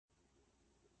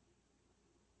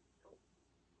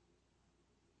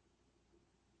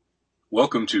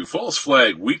Welcome to False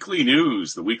Flag Weekly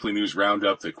News, the weekly news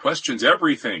roundup that questions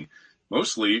everything,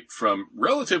 mostly from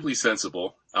relatively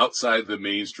sensible, outside the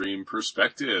mainstream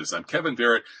perspectives. I'm Kevin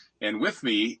Barrett, and with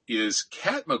me is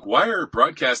Kat McGuire,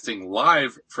 broadcasting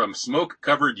live from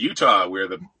smoke-covered Utah, where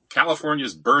the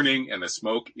California's burning and the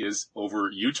smoke is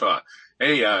over Utah.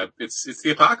 Hey, it's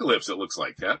the apocalypse, it looks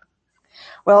like, Kat.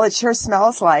 Well, it sure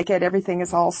smells like it. Everything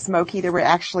is all smoky. There were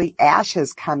actually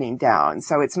ashes coming down.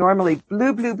 So it's normally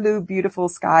blue, blue, blue, beautiful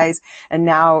skies. And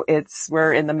now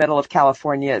we're in the middle of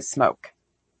California smoke.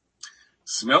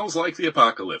 Smells like the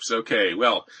apocalypse. Okay,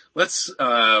 well, let's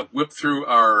whip through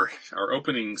our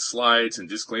opening slides and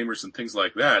disclaimers and things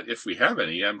like that, if we have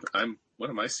any. What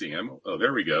am I seeing? Oh,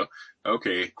 there we go.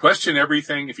 Okay, question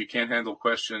everything. If you can't handle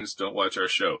questions, don't watch our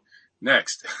show.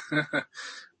 Next.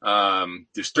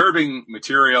 Disturbing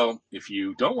material. If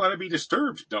you don't want to be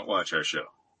disturbed, don't watch our show.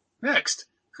 Next.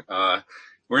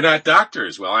 We're not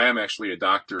doctors. Well, I am actually a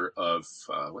doctor of,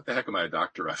 what the heck am I a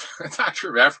doctor of? A doctor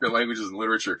of African languages and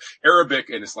literature, Arabic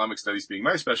and Islamic studies being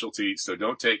my specialty. So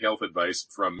don't take health advice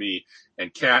from me.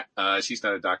 And Kat, she's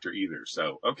not a doctor either.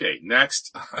 So, okay,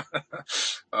 next.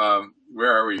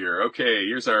 Where are we here? Okay,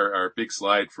 here's our big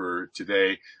slide for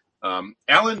today.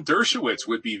 Alan Dershowitz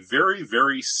would be very,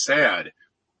 very sad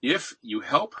if you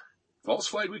help False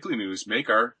Flag Weekly News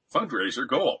make our fundraiser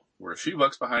goal. We're a few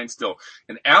bucks behind still.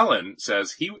 And Alan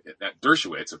says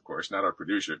Dershowitz, of course, not our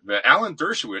producer, but Alan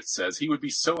Dershowitz says he would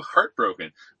be so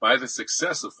heartbroken by the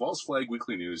success of False Flag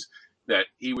Weekly News that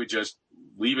he would just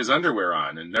leave his underwear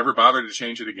on and never bother to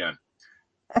change it again.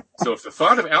 So if the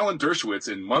thought of Alan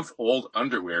Dershowitz in month-old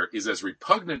underwear is as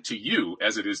repugnant to you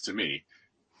as it is to me,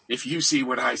 if you see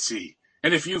what I see,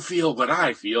 and if you feel what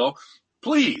I feel,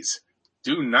 please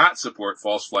do not support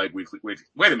False Flag Weekly.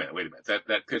 Wait a minute.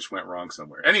 That pitch went wrong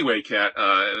somewhere. Anyway, Kat,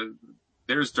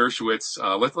 there's Dershowitz.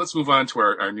 Let's move on to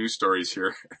our news stories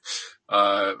here.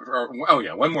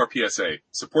 One more PSA.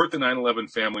 Support the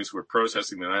 9/11 families who are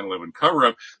protesting the 9/11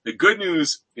 cover-up. The good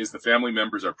news is the family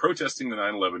members are protesting the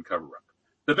 9/11 cover-up.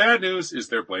 The bad news is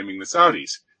they're blaming the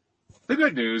Saudis. The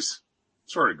good news,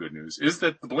 sort of good news, is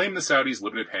that the Blame the Saudis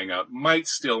limited hangout might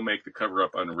still make the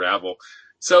cover-up unravel.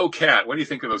 So, Kat, what do you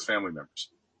think of those family members?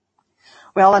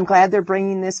 Well, I'm glad they're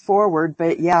bringing this forward,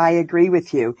 but yeah, I agree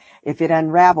with you. If it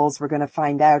unravels, we're going to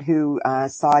find out who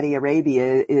Saudi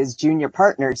Arabia is junior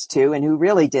partners to and who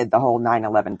really did the whole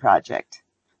 9/11 project.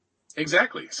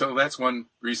 Exactly. So that's one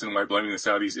reason why blaming the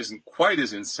Saudis isn't quite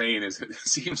as insane as it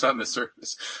seems on the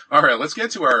surface. All right, let's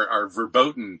get to our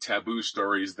verboten taboo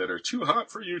stories that are too hot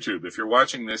for YouTube. If you're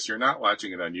watching this, you're not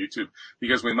watching it on YouTube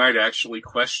because we might actually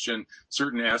question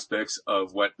certain aspects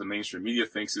of what the mainstream media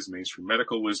thinks is mainstream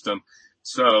medical wisdom.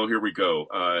 So here we go.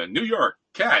 New York.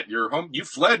 Kat, you're home. You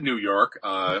fled New York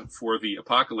for the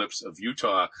apocalypse of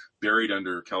Utah buried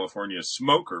under California's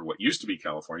smoke, or what used to be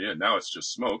California, and now it's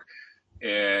just smoke.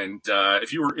 And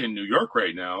if you were in New York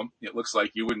right now, it looks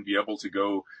like you wouldn't be able to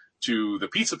go to the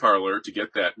pizza parlor to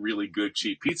get that really good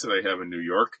cheap pizza they have in New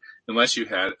York unless you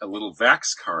had a little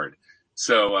Vax card.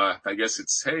 So I guess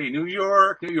it's, hey, New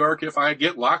York, if I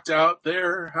get locked out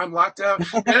there, I'm locked out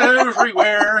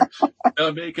everywhere.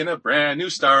 I'm making a brand new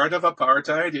start of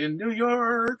apartheid in New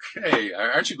York. Hey,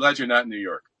 aren't you glad you're not in New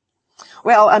York?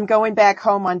 Well, I'm going back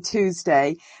home on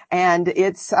Tuesday, and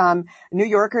it's New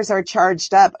Yorkers are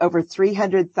charged up. Over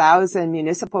 300,000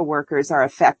 municipal workers are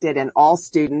affected, and all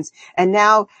students. And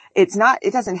now it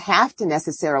doesn't have to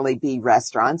necessarily be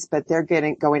restaurants, but they're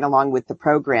going along with the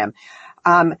program.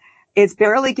 It's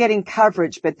barely getting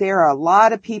coverage, but there are a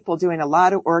lot of people doing a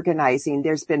lot of organizing.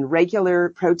 There's been regular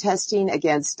protesting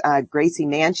against Gracie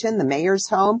Mansion, the mayor's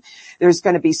home. There's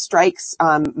going to be strikes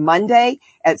Monday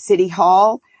at City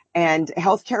Hall. And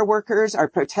healthcare workers are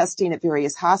protesting at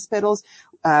various hospitals.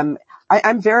 I'm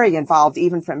very involved,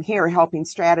 even from here, helping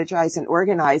strategize and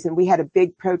organize. And we had a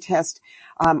big protest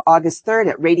August 3rd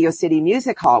at Radio City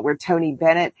Music Hall, where Tony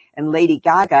Bennett and Lady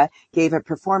Gaga gave a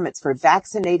performance for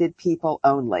vaccinated people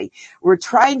only. We're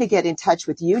trying to get in touch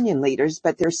with union leaders,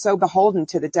 but they're so beholden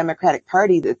to the Democratic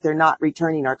Party that they're not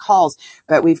returning our calls.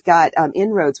 But we've got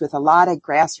inroads with a lot of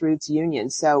grassroots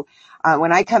unions. So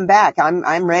when I come back,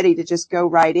 I'm ready to just go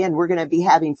right in. We're going to be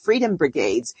having freedom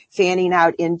brigades fanning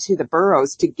out into the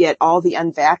boroughs to get all the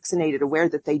unvaccinated aware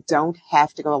that they don't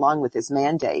have to go along with this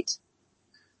mandate.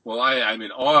 Well, I'm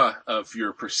in awe of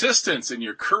your persistence and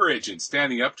your courage in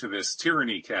standing up to this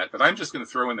tyranny, Kat, but I'm just going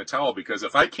to throw in the towel because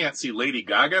if I can't see Lady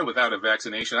Gaga without a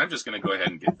vaccination, I'm just going to go ahead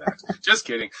and get vaxxed. Just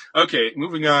kidding. Okay,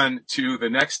 moving on to the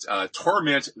next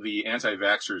torment the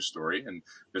anti-vaxxers story, and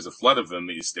there's a flood of them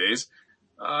these days.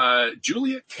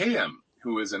 Juliet Kayyem,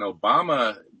 who is an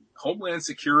Obama Homeland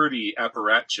Security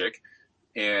apparatchik,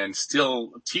 and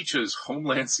still teaches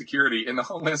Homeland Security in the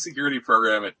Homeland Security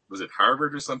program at, was it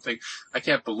Harvard or something? I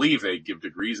can't believe they give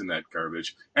degrees in that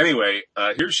garbage. Anyway,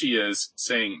 here she is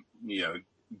saying,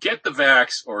 get the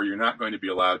vax or you're not going to be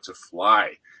allowed to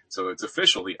fly. So it's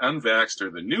official. The unvaxxed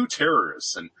are the new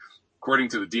terrorists. And according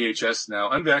to the DHS now,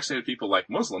 unvaccinated people like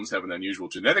Muslims have an unusual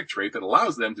genetic trait that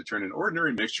allows them to turn an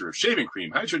ordinary mixture of shaving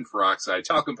cream, hydrogen peroxide,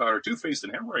 talcum powder, toothpaste,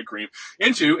 and hemorrhoid cream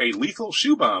into a lethal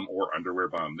shoe bomb or underwear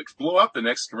bomb that could blow up the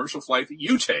next commercial flight that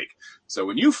you take. So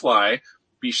when you fly,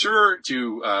 be sure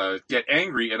to get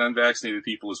angry at unvaccinated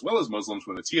people as well as Muslims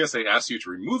when the TSA asks you to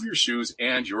remove your shoes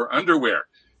and your underwear.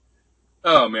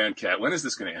 Oh man, Kat, when is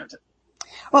this going to end?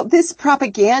 Well, this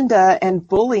propaganda and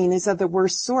bullying is of the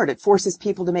worst sort. It forces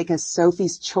people to make a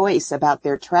Sophie's choice about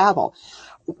their travel.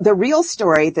 The real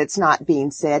story that's not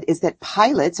being said is that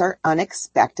pilots are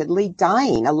unexpectedly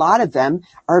dying. A lot of them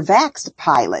are vaxxed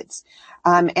pilots.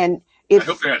 I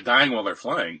hope they're not dying while they're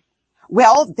flying.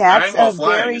 Well, that's dying while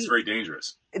flying is very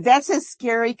dangerous. That's a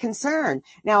scary concern.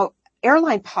 Now,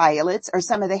 airline pilots are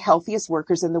some of the healthiest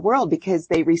workers in the world because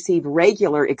they receive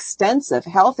regular, extensive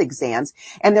health exams,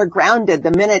 and they're grounded the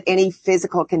minute any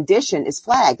physical condition is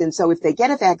flagged. And so if they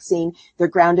get a vaccine, they're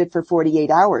grounded for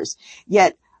 48 hours.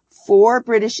 Yet 4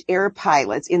 British Air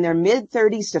pilots in their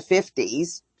mid-30s to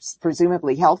 50s,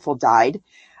 presumably healthful, died.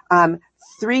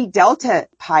 3 Delta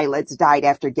pilots died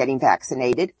after getting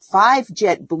vaccinated. 5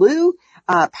 JetBlue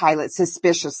pilots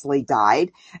suspiciously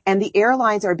died, and the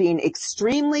airlines are being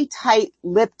extremely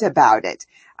tight-lipped about it.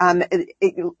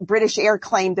 British Air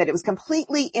claimed that it was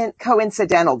completely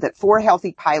coincidental that 4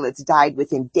 healthy pilots died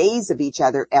within days of each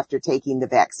other after taking the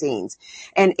vaccines.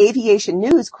 And Aviation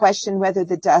News questioned whether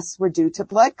the deaths were due to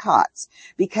blood clots,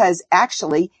 because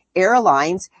actually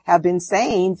airlines have been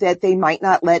saying that they might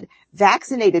not let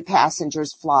vaccinated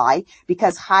passengers fly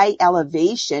because high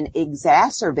elevation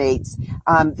exacerbates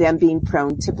them being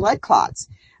prone to blood clots.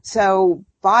 So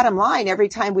bottom line, every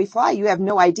time we fly, you have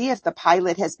no idea if the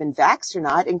pilot has been vaxxed or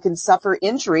not and can suffer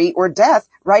injury or death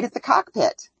right at the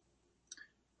cockpit.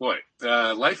 Boy,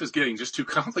 life is getting just too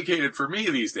complicated for me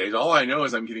these days. All I know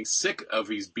is I'm getting sick of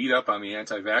these beat up on the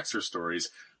anti-vaxxer stories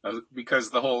because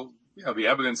the whole, the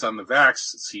evidence on the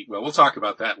vax, well, we'll talk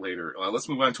about that later. Let's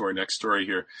move on to our next story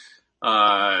here.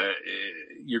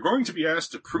 You're going to be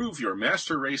asked to prove your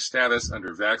master race status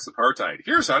under vax apartheid.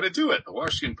 Here's how to do it. The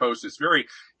Washington Post is very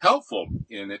helpful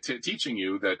in teaching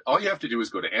you that all you have to do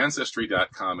is go to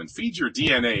Ancestry.com and feed your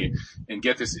DNA and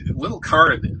get this little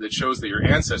card that shows that your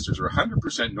ancestors are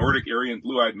 100% Nordic, Aryan,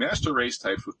 blue-eyed master race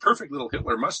types with perfect little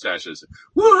Hitler mustaches.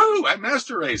 Woohoo! I'm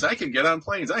master race. I can get on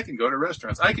planes. I can go to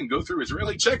restaurants. I can go through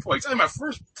Israeli checkpoints. I'm a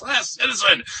first-class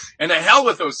citizen. And to hell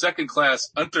with those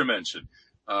second-class Untermenschen.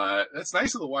 That's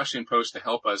nice of the Washington Post to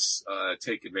help us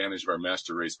take advantage of our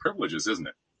master race privileges, isn't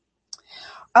it?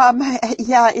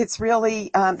 Yeah, it's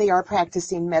really, they are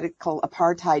practicing medical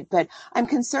apartheid, but I'm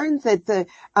concerned that the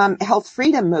health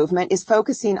freedom movement is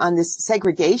focusing on this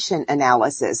segregation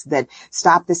analysis that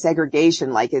stop the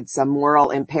segregation like it's a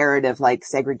moral imperative, like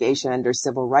segregation under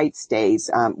civil rights days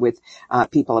with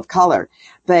people of color.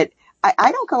 But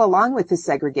I don't go along with the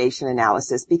segregation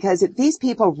analysis because if these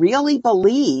people really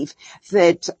believe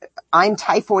that I'm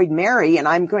Typhoid Mary and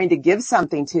I'm going to give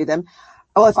something to them,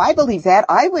 well, if I believe that,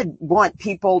 I would want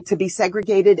people to be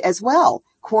segregated as well,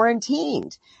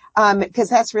 quarantined. Because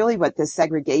that's really what the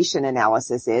segregation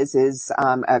analysis is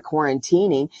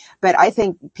quarantining. But I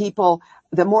think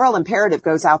the moral imperative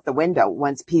goes out the window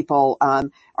once people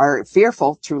are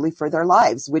fearful truly for their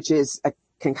lives, which is a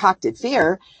concocted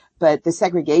fear. But the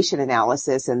segregation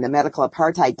analysis and the medical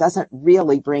apartheid doesn't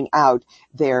really bring out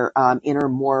their inner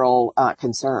moral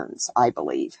concerns, I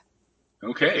believe.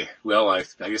 Okay. Well, I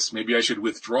guess maybe I should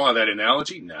withdraw that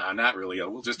analogy. Nah, not really.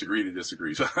 We'll just agree to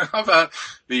disagree. So how about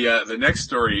the next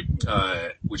story,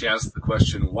 which asks the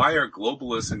question, why are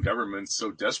globalists and governments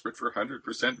so desperate for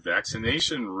 100%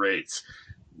 vaccination rates?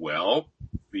 Well,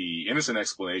 the innocent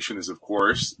explanation is, of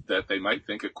course, that they might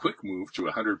think a quick move to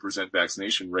 100%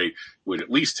 vaccination rate would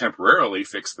at least temporarily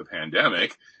fix the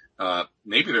pandemic.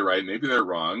 Maybe they're right, maybe they're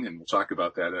wrong, and we'll talk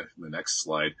about that in the next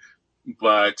slide.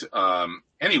 But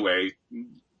anyway,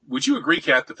 would you agree,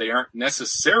 Kat, that they aren't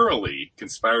necessarily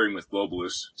conspiring with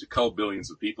globalists to cull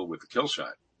billions of people with the kill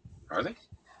shot? Are they?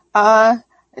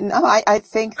 No, I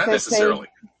think not that necessarily.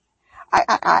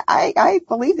 I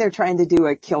believe they're trying to do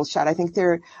a kill shot. I think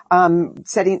they're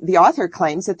the author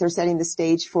claims that they're setting the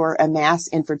stage for a mass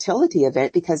infertility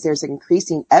event because there's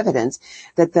increasing evidence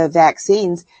that the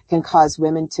vaccines can cause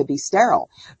women to be sterile.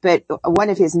 But one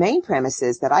of his main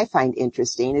premises that I find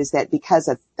interesting is that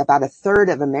because about a third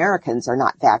of Americans are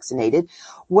not vaccinated,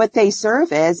 what they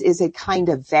serve as is a kind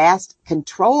of vast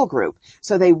control group.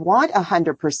 So they want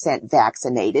 100%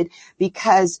 vaccinated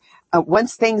because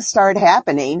once things start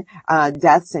happening,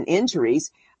 deaths and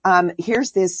injuries,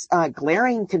 here's this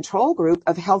glaring control group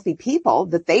of healthy people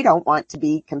that they don't want to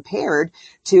be compared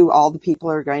to all the people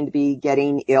who are going to be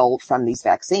getting ill from these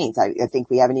vaccines. I think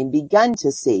we haven't even begun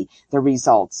to see the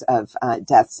results of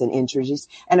deaths and injuries.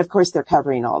 And of course, they're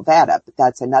covering all that up. But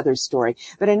that's another story.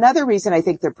 But another reason I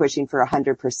think they're pushing for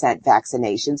 100%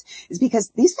 vaccinations is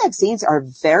because these vaccines are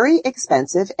very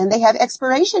expensive and they have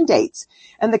expiration dates.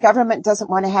 And the government doesn't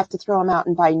want to have to throw them out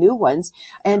and buy new ones.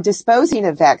 And disposing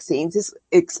of vaccines is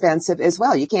expensive as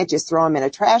well. You can't just throw them in a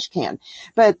trash can.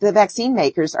 But the vaccine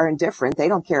makers are indifferent. They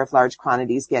don't care if large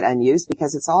quantities get unused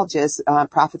because it's all just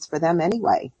profits for them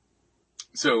anyway.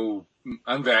 So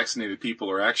unvaccinated people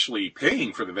are actually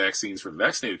paying for the vaccines for the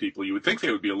vaccinated people. You would think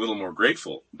they would be a little more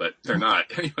grateful, but they're not.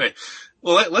 Anyway,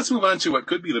 well, let's move on to what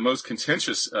could be the most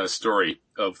contentious story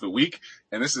of the week.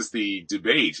 And this is the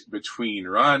debate between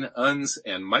Ron Unz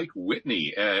and Mike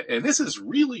Whitney. And this is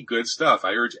really good stuff.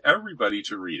 I urge everybody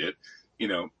to read it. You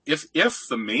know, if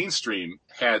the mainstream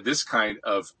had this kind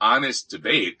of honest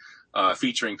debate,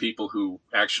 featuring people who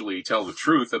actually tell the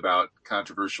truth about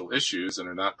controversial issues and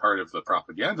are not part of the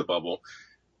propaganda bubble,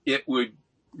 it would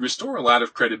restore a lot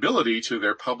of credibility to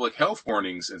their public health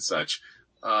warnings and such.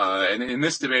 And in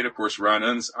this debate, of course, Ron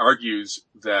Unz argues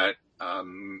that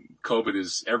COVID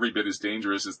is every bit as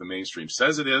dangerous as the mainstream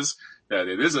says it is, that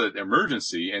it is an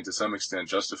emergency and to some extent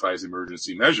justifies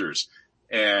emergency measures.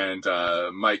 And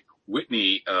Mike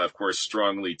Whitney, of course,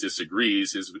 strongly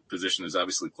disagrees. His position is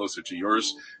obviously closer to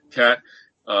yours, Kat.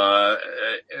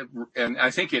 And I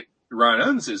think Ron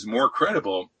Unz is more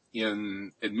credible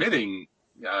in admitting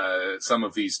some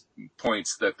of these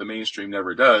points that the mainstream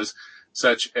never does,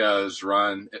 such as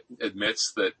Ron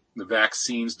admits that the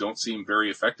vaccines don't seem very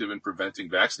effective in preventing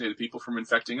vaccinated people from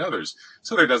infecting others.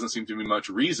 So there doesn't seem to be much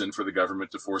reason for the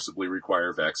government to forcibly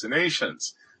require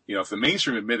vaccinations. You know, if the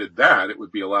mainstream admitted that, it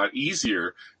would be a lot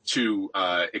easier to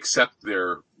accept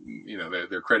their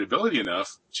credibility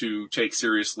enough to take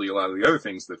seriously a lot of the other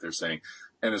things that they're saying.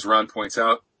 And as Ron points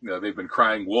out, they've been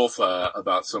crying wolf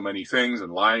about so many things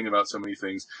and lying about so many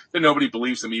things that nobody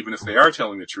believes them, even if they are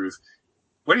telling the truth.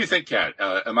 What do you think, Kat?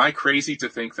 Am I crazy to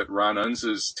think that Ron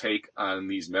Unz's take on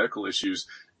these medical issues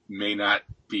may not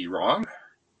be wrong?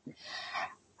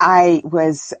 I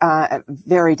was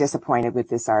very disappointed with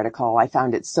this article. I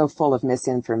found it so full of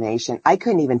misinformation. I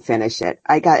couldn't even finish it.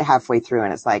 I got halfway through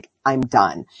and it's like, I'm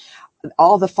done.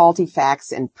 All the faulty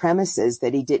facts and premises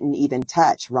that he didn't even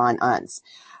touch, Ron Unz.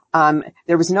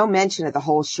 There was no mention of the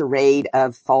whole charade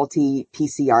of faulty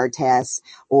PCR tests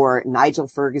or Nigel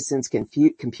Ferguson's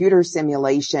computer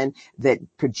simulation that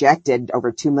projected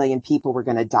over 2 million people were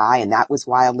going to die, and that was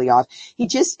wildly off. He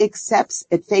just accepts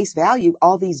at face value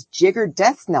all these jiggered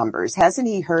death numbers. Hasn't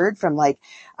he heard from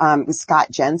Scott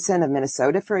Jensen of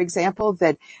Minnesota, for example,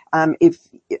 that how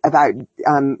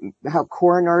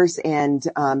coroners and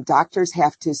doctors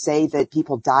have to say that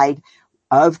people died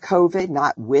of COVID,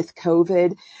 not with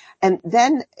COVID. And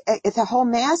then it's a whole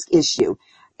mask issue.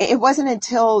 It wasn't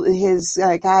until his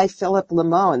guy, Philip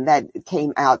Limon, that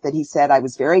came out that he said, I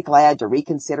was very glad to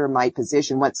reconsider my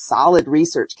position once solid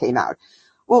research came out.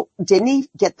 Well, didn't he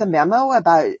get the memo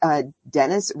about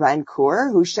Dennis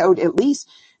Rancourt, who showed at least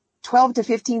 12 to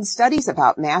 15 studies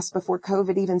about masks before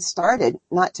COVID even started,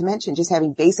 not to mention just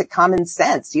having basic common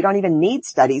sense. You don't even need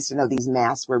studies to know these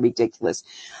masks were ridiculous.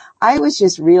 I was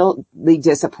just really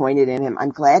disappointed in him.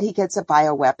 I'm glad he gets a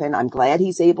bioweapon. I'm glad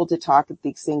he's able to talk at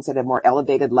these things at a more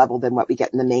elevated level than what we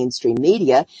get in the mainstream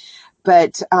media.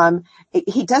 But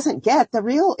he doesn't get the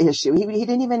real issue. He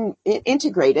didn't even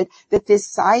integrate it, that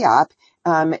this PSYOP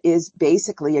is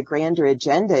basically a grander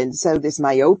agenda. And so this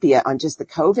myopia on just the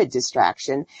COVID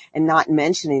distraction and not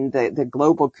mentioning the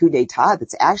global coup d'etat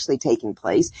that's actually taking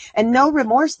place, and no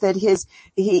remorse that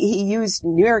he used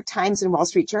New York Times and Wall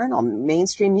Street Journal,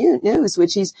 mainstream news,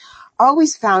 which he's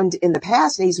always found in the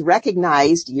past, and he's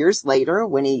recognized years later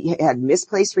when he had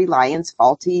misplaced reliance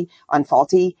on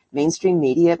faulty mainstream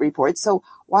media reports. So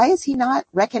why is he not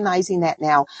recognizing that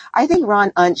now? I think Ron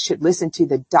Unz should listen to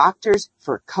the Doctors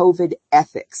for COVID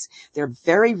Ethics. They're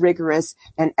very rigorous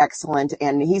and excellent,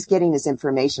 and he's getting his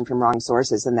information from wrong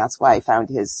sources, and that's why I found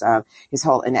his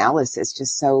whole analysis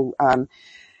just so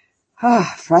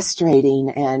Frustrating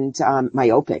and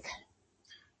myopic.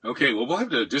 Okay, well, we'll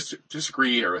have to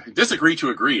disagree to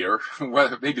agree, or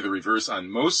maybe the reverse on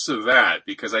most of that,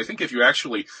 because I think if you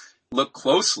actually look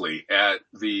closely at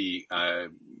the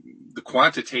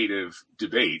quantitative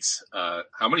debates,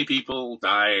 how many people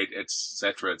died, et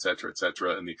cetera,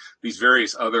 and these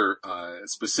various other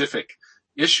specific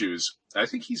issues, I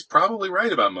think he's probably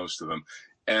right about most of them.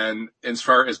 And as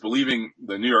far as believing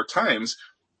the New York Times,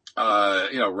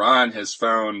 Ron has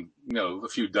found, a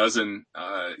few dozen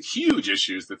huge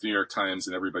issues that the New York Times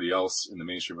and everybody else in the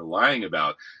mainstream are lying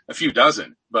about. A few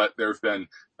dozen, but there have been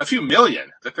a few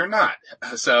million that they're not.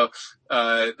 So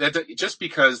that just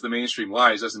because the mainstream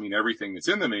lies doesn't mean everything that's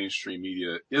in the mainstream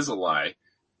media is a lie.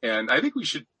 And I think we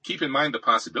should keep in mind the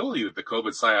possibility that the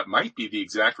COVID psyop might be the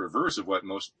exact reverse of what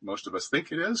most of us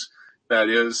think it is. That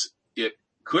is, it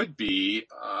could be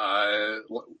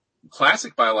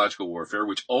classic biological warfare,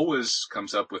 which always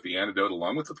comes up with the antidote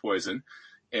along with the poison,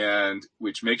 and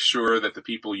which makes sure that the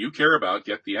people you care about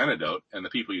get the antidote and the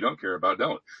people you don't care about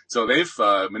don't. So they've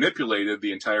manipulated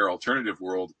the entire alternative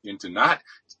world into not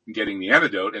getting the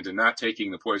antidote and to not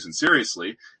taking the poison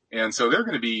seriously. And so they're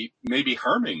going to be maybe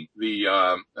harming the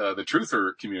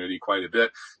truther community quite a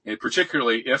bit, and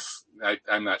particularly if,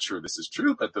 I'm not sure this is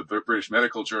true, but the British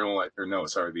Medical Journal,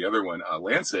 the other one,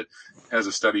 Lancet, has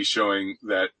a study showing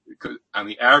that on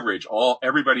the average,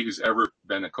 everybody who's ever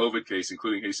been a COVID case,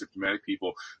 including asymptomatic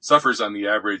people, suffers on the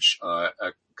average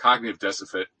a cognitive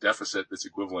deficit that's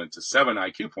equivalent to 7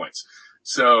 IQ points.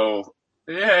 So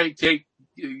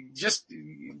just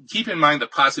keep in mind the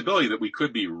possibility that we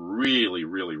could be really,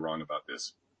 really wrong about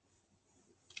this.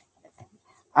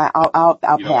 I'll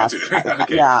pass.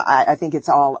 Okay. Yeah, I think it's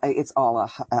all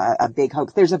a big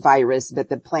hoax. There's a virus, but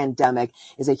the pandemic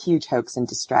is a huge hoax and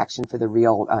distraction for the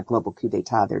real global coup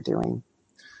d'etat they're doing.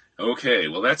 Okay,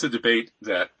 well, that's a debate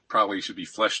that probably should be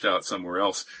fleshed out somewhere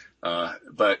else.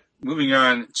 But moving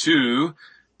on to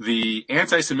the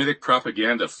anti-Semitic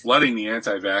propaganda flooding the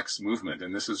anti-vax movement,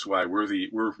 and this is why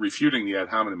we're refuting the ad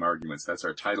hominem arguments. That's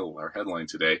our title, our headline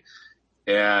today,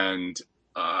 and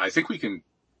I think we can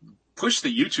push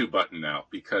the YouTube button now,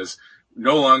 because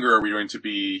no longer are we going to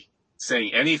be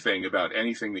saying anything about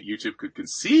anything that YouTube could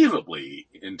conceivably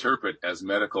interpret as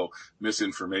medical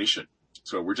misinformation.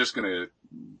 So we're just going to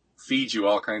feed you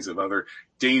all kinds of other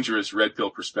dangerous red pill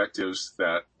perspectives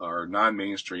that are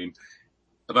non-mainstream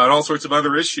about all sorts of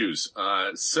other issues.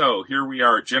 So here we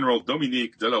are. General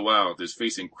Dominique Delaware is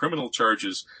facing criminal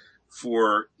charges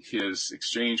for his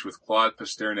exchange with Claude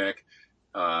Pasternak,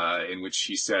 in which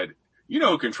he said,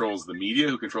 who controls the media,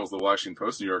 who controls the Washington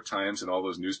Post, New York Times, and all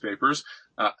those newspapers?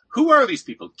 Who are these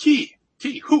people?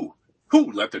 Who?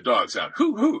 Who let the dogs out?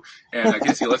 Who? And I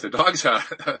guess he let the dogs out,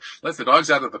 let the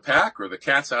dogs out of the pack, or the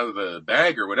cats out of the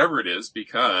bag, or whatever it is,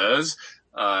 because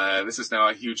this is now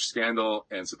a huge scandal,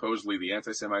 and supposedly the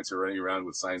anti-Semites are running around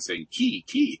with signs saying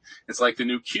key. It's like the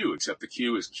new Q, except the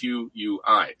Q is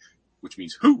QUI, which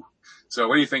means who. So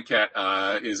what do you think, Kat?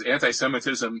 Is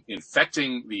anti-Semitism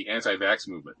infecting the anti-vax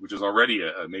movement, which is already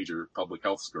a major public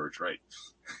health scourge, right?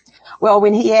 Well,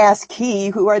 when he asked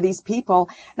who are these people,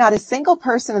 not a single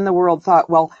person in the world thought,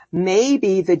 well,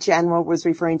 maybe the general was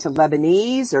referring to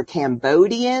Lebanese or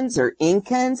Cambodians or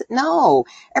Incans. No,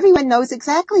 everyone knows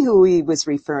exactly who he was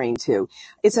referring to.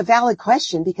 It's a valid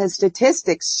question because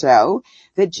statistics show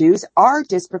that Jews are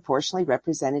disproportionately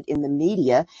represented in the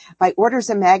media by orders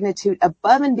of magnitude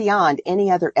above and beyond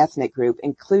any other ethnic group,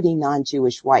 including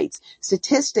non-Jewish whites.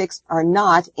 Statistics are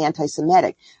not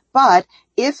anti-Semitic. But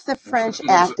if the French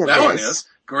activists... That one is,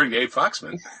 according to Abe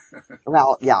Foxman.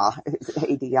 Well, yeah,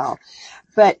 ADL.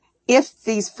 But if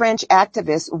these French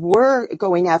activists were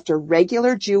going after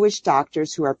regular Jewish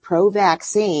doctors who are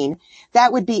pro-vaccine,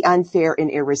 that would be unfair and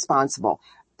irresponsible.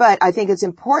 But I think it's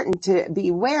important to be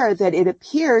aware that it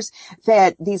appears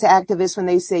that these activists, when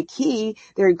they say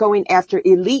they're going after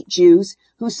elite Jews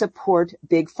who support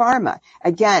big pharma.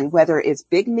 Again, whether it's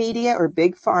big media or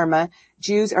big pharma,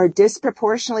 Jews are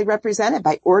disproportionately represented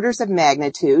by orders of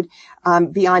magnitude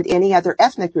beyond any other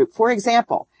ethnic group. For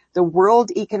example, the World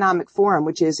Economic Forum,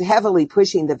 which is heavily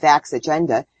pushing the vax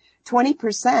agenda,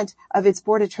 20% of its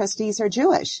board of trustees are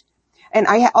Jewish. And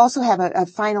I also have a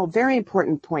final very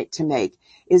important point to make,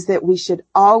 is that we should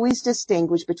always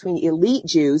distinguish between elite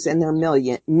Jews and their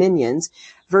minions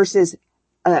versus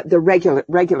the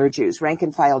regular Jews, rank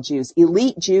and file Jews.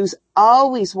 Elite Jews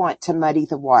always want to muddy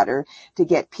the water to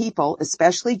get people,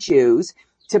 especially Jews,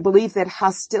 to believe that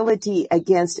hostility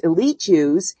against elite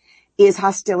Jews is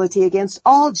hostility against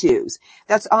all Jews.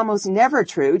 That's almost never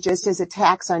true, just as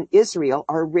attacks on Israel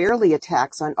are rarely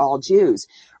attacks on all Jews.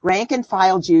 Rank and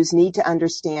file Jews need to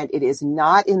understand it is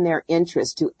not in their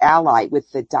interest to ally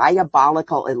with the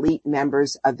diabolical elite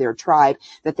members of their tribe,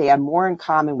 that they have more in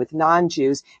common with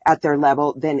non-Jews at their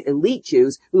level than elite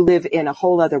Jews who live in a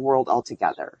whole other world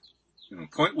altogether.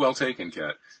 Point well taken,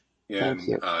 Kat. Thank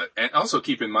you. And also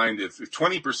keep in mind, if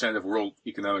 20% of World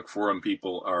Economic Forum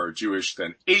people are Jewish,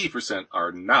 then 80%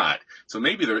 are not. So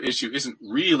maybe the issue isn't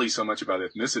really so much about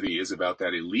ethnicity, is about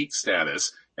that elite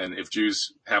status. And if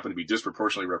Jews happen to be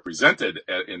disproportionately represented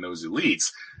in those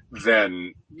elites,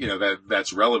 then,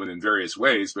 that's relevant in various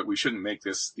ways, but we shouldn't make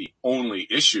this the only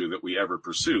issue that we ever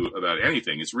pursue about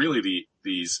anything. It's really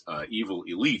these evil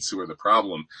elites who are the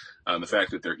problem. The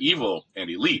fact that they're evil and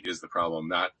elite is the problem,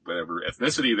 not whatever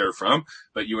ethnicity they're from.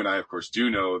 But you and I, of course, do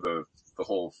know the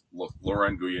whole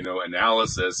Laurent Guyeno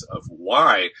analysis of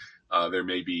why there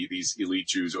may be these elite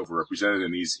Jews overrepresented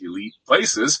in these elite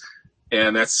places.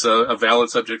 And that's a valid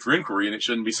subject for inquiry, and it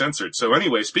shouldn't be censored. So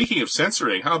anyway, speaking of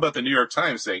censoring, how about the New York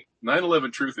Times saying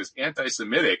 9/11 Truth is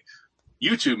anti-Semitic?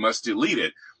 YouTube must delete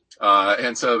it.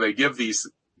 And so they give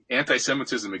these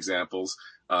anti-Semitism examples,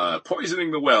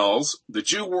 poisoning the wells, the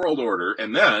Jew world order,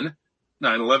 and then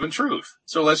 9/11 Truth.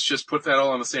 So let's just put that all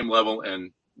on the same level,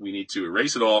 and we need to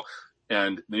erase it all.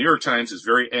 And the New York Times is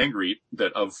very angry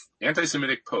that of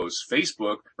anti-Semitic posts,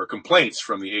 Facebook, or complaints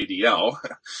from the ADL,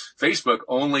 Facebook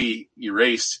only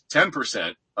erased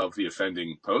 10% of the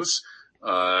offending posts,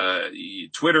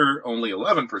 Twitter only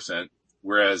 11%,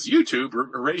 whereas YouTube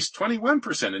erased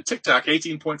 21%, and TikTok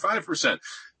 18.5%.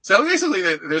 So basically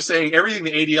they're saying everything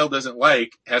the ADL doesn't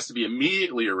like has to be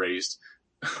immediately erased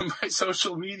by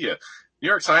social media. New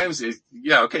York Times is,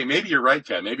 okay, maybe you're right,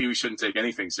 Kat. Maybe we shouldn't take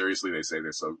anything seriously. They say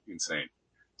they're so insane.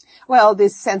 Well,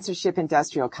 this censorship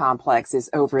industrial complex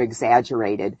is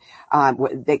over-exaggerated.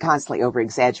 They constantly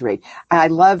over-exaggerate. I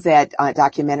love that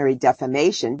documentary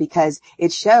Defamation, because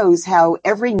it shows how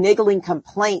every niggling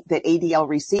complaint that ADL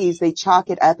receives, they chalk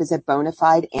it up as a bona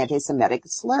fide anti-Semitic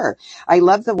slur. I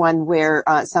love the one where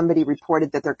somebody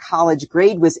reported that their college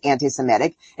grade was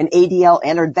anti-Semitic, and ADL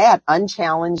entered that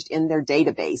unchallenged in their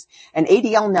database. And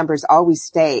ADL numbers always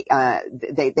stay.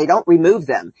 They don't remove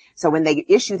them. So when they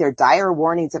issue their dire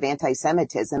warnings of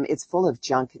anti-Semitism, it's full of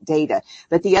junk data.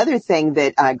 But the other thing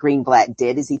that Greenblatt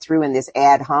did is he threw in this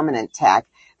ad hominem attack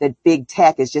that big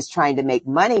tech is just trying to make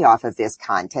money off of this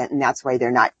content, and that's why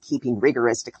they're not keeping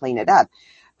rigorous to clean it up.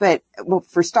 But, well,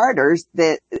 for starters,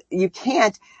 you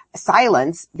can't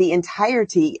silence the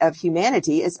entirety of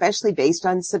humanity, especially based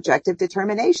on subjective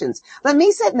determinations. Let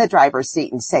me sit in the driver's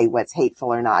seat and say what's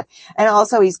hateful or not. And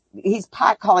also, he's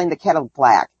pot calling the kettle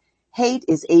black. Hate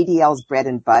is ADL's bread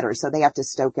and butter, so they have to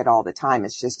stoke it all the time.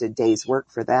 It's just a day's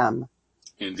work for them.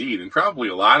 Indeed, and probably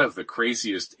a lot of the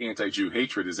craziest anti-Jew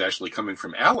hatred is actually coming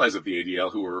from allies of the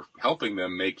ADL who are helping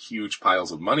them make huge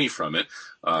piles of money from it,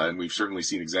 and we've certainly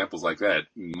seen examples like that.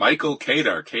 Michael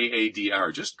Kadar,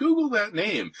 K-A-D-R, just Google that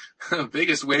name.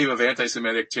 Biggest wave of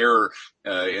anti-Semitic terror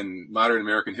in modern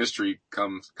American history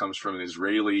comes from an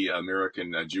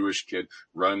Israeli-American Jewish kid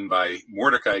run by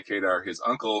Mordecai Kadar, his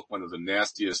uncle, one of the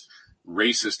nastiest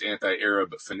racist,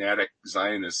 anti-Arab, fanatic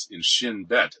Zionists in Shin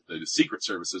Bet, the secret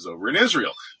services over in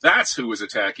Israel. That's who was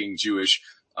attacking Jewish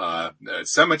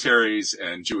cemeteries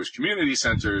and Jewish community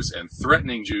centers and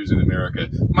threatening Jews in America.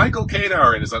 Michael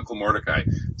Kadar and his uncle Mordecai.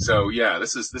 So yeah,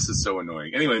 this is so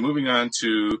annoying. Anyway, moving on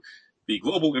to the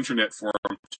Global Internet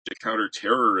Forum to Counter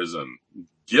Terrorism.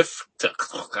 GIF,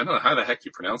 I don't know how the heck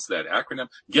you pronounce that acronym.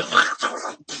 GIF.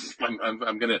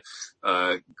 I'm gonna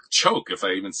choke if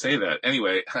I even say that.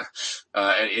 Anyway,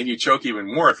 and you choke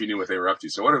even more if you knew what they were up to.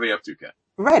 So what are they up to, Kat?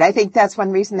 Right. I think that's one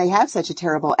reason they have such a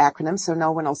terrible acronym, so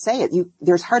no one will say it.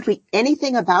 There's hardly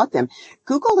anything about them.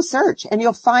 Google the search and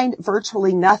you'll find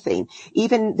virtually nothing.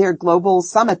 Even their global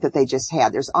summit that they just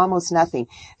had, there's almost nothing.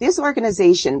 This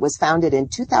organization was founded in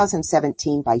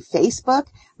 2017 by Facebook,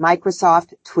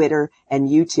 Microsoft, Twitter, and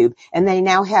YouTube, and they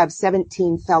now have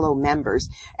 17 fellow members.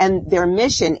 And their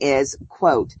mission is,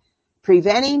 quote,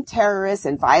 preventing terrorists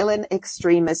and violent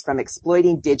extremists from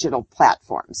exploiting digital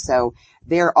platforms. So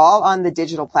they're all on the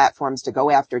digital platforms to go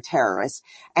after terrorists.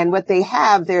 And what they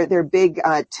have, their big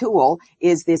tool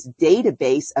is this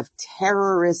database of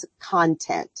terrorist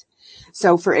content.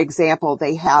 So, for example,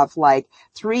 they have like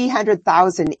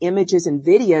 300,000 images and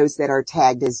videos that are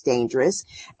tagged as dangerous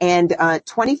and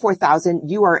 24,000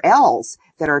 URLs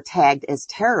that are tagged as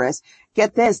terrorists.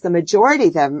 Get this, the majority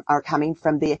of them are coming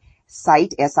from the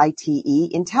SITE,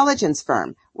 S-I-T-E, intelligence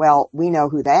firm. Well, we know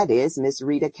who that is, Miss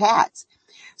Rita Katz.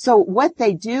 So what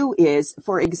they do is,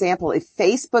 for example, if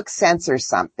Facebook censors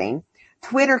something,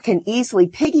 Twitter can easily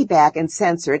piggyback and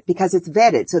censor it because it's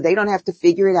vetted, so they don't have to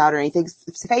figure it out or anything.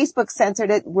 If Facebook censored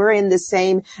it, we're in the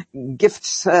same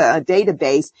gifts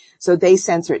database, so they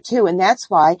censor it too. And that's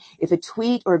why if a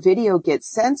tweet or video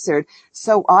gets censored,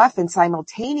 so often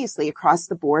simultaneously across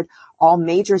the board, all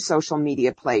major social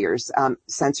media players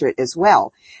censor it as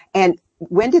well. And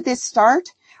when did this start?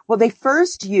 Well, they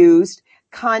first used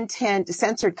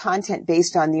censored content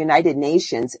based on the United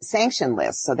Nations sanction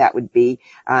list. So that would be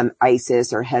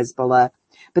ISIS or Hezbollah.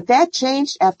 But that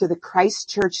changed after the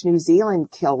Christchurch, New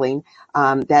Zealand killing,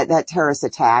 that terrorist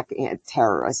attack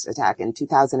in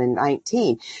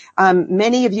 2019.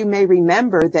 Many of you may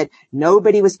remember that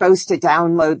nobody was supposed to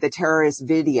download the terrorist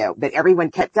video, but everyone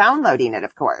kept downloading it,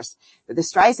 of course, the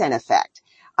Streisand effect.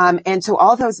 And so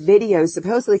all those videos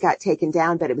supposedly got taken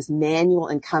down, but it was manual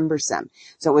and cumbersome.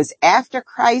 So it was after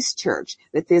Christchurch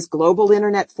that this global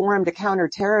internet forum to counter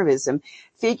terrorism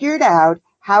figured out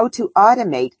how to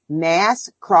automate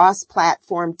mass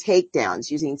cross-platform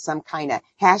takedowns using some kind of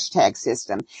hashtag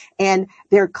system. And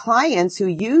their clients who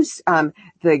use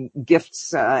the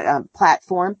GIFTS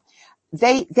platform,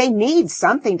 they need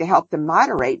something to help them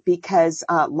moderate, because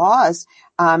laws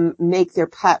make their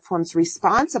platforms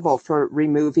responsible for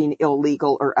removing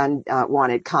illegal or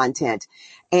unwanted content.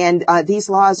 And these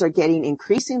laws are getting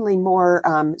increasingly more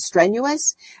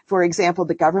strenuous. For example,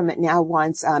 the government now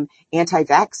wants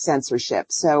anti-vax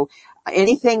censorship. So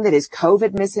anything that is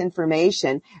COVID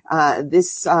misinformation,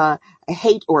 this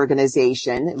hate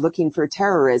organization looking for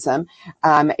terrorism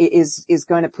is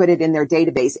going to put it in their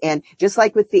database. And just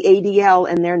like with the ADL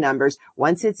and their numbers,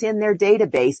 once it's in their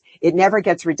database, it never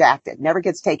gets redacted, never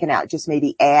gets taken out, just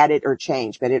maybe added or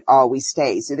changed, but it always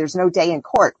stays. So there's no day in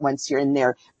court once you're in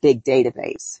their big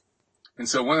database. And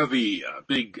so one of the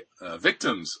big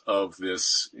victims of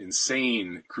this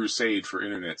insane crusade for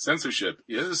internet censorship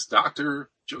is Dr.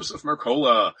 Joseph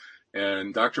Mercola.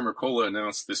 And Dr. Mercola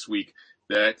announced this week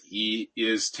that he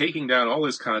is taking down all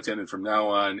his content, and from now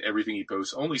on, everything he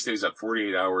posts only stays up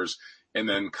 48 hours and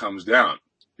then comes down.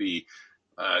 The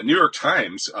New York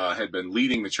Times had been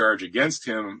leading the charge against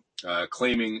him,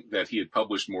 claiming that he had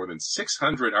published more than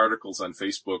 600 articles on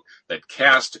Facebook that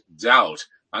cast doubt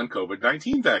on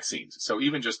COVID-19 vaccines. So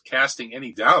even just casting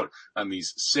any doubt on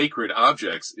these sacred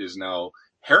objects is now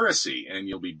heresy, and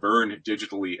you'll be burned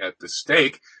digitally at the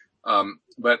stake.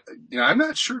 But I'm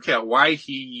not sure, Kat, why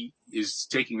he is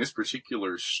taking this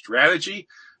particular strategy.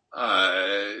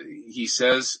 He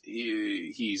says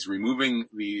he's removing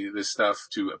this stuff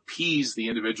to appease the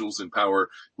individuals in power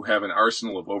who have an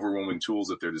arsenal of overwhelming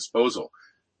tools at their disposal.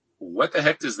 What the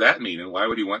heck does that mean, and why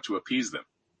would he want to appease them?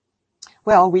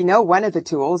 Well, we know one of the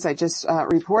tools. I just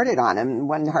reported on him,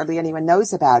 one hardly anyone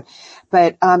knows about.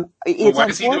 But it's why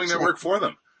is he doing their work for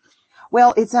them?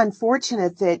 Well, it's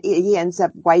unfortunate that he ends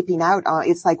up wiping out,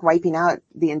 it's like wiping out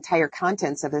the entire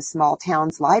contents of a small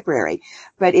town's library.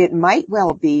 But it might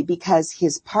well be because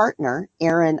his partner,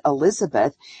 Erin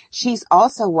Elizabeth, she's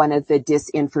also one of the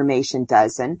disinformation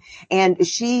dozen. And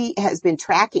she has been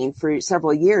tracking for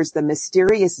several years the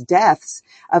mysterious deaths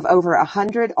of over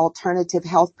 100 alternative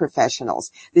health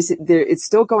professionals. It's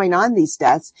still going on, these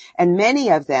deaths, and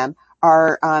many of them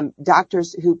are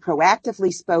doctors who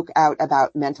proactively spoke out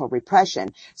about mental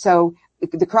repression. So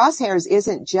the crosshairs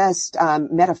isn't just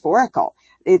metaphorical.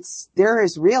 There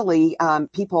is really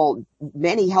people,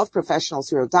 many health professionals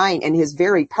who are dying, and his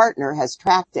very partner has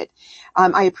tracked it.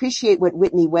 I appreciate what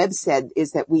Whitney Webb said,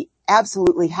 is that we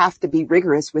absolutely have to be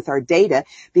rigorous with our data,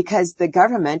 because the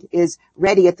government is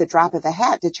ready at the drop of a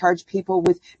hat to charge people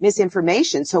with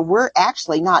misinformation. So we're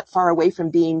actually not far away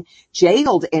from being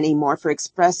jailed anymore for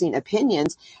expressing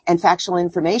opinions and factual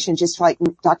information, just like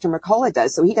Dr. Mercola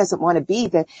does. So he doesn't want to be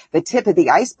the tip of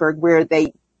the iceberg where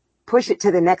they push it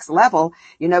to the next level.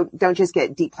 Don't just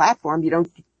get deplatformed. You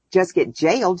don't just get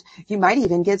jailed. You might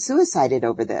even get suicided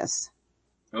over this.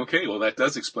 Okay, well, that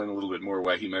does explain a little bit more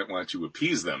why he might want to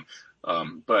appease them.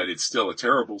 But it's still a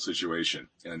terrible situation.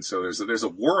 And so there's a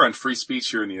war on free speech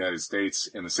here in the United States,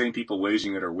 and the same people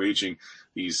waging it are waging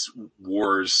these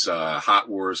wars, hot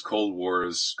wars, cold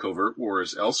wars, covert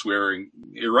wars elsewhere. And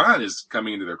Iran is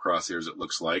coming into their crosshairs, it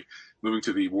looks like. Moving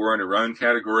to the war on Iran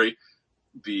category,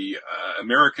 the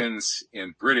Americans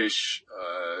and British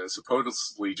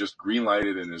supposedly just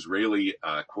greenlighted an Israeli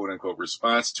quote-unquote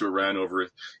response to Iran over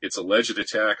its alleged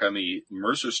attack on the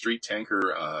Mercer Street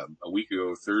tanker a week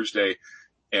ago Thursday.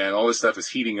 And all this stuff is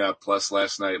heating up. Plus,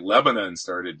 last night, Lebanon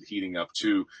started heating up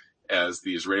too, as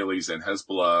the Israelis and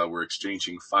Hezbollah were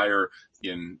exchanging fire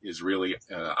in Israeli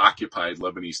occupied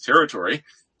Lebanese territory.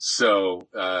 So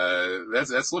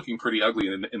that's looking pretty ugly.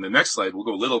 In the next slide, we'll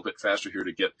go a little bit faster here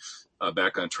to get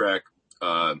back on track.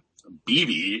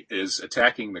 Bibi is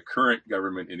attacking the current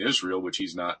government in Israel, which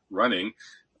he's not running,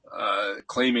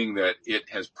 claiming that it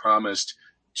has promised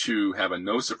to have a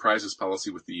no surprises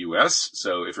policy with the U.S.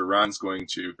 So if Israel's going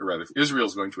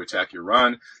to attack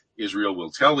Iran, Israel will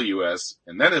tell the U.S.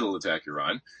 and then it'll attack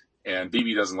Iran. And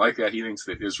Bibi doesn't like that. He thinks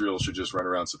that Israel should just run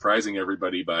around surprising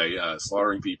everybody by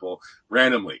slaughtering people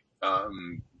randomly.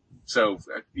 So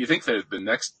you think that the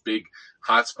next big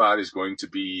hotspot is going to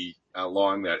be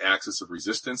along that axis of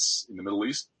resistance in the Middle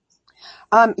East?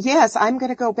 Yes, I'm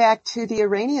going to go back to the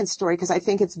Iranian story because I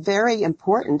think it's very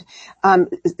important.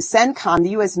 CENTCOM,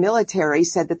 the U.S. military,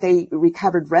 said that they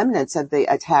recovered remnants of the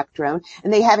attack drone,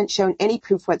 and they haven't shown any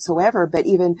proof whatsoever. But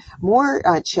even more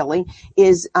chilling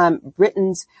is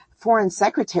Britain's foreign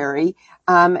secretary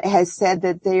has said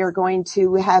that they are going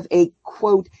to have a,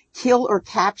 quote, kill or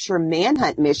capture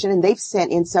manhunt mission, and they've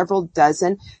sent in several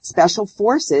dozen special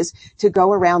forces to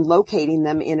go around locating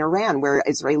them in Iran, where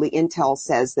Israeli intel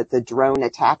says that the drone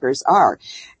attackers are.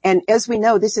 And as we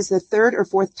know, this is the third or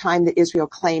fourth time that Israel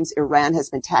claims Iran has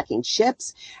been attacking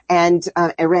ships, and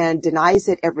Iran denies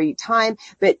it every time,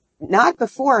 but not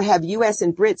before have U.S.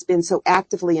 and Brits been so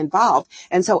actively involved.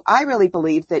 And so I really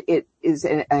believe that it is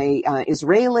an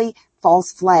Israeli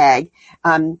false flag.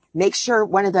 Make sure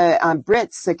one of the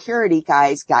Brits security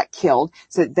guys got killed.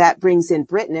 So that brings in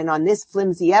Britain. And on this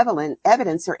flimsy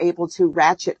evidence, are able to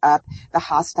ratchet up the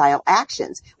hostile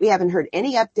actions. We haven't heard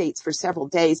any updates for several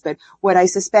days. But what I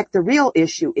suspect the real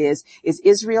issue is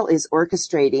Israel is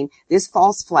orchestrating this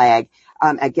false flag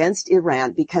against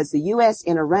Iran because the U.S.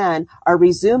 and Iran are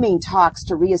resuming talks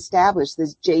to reestablish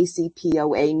this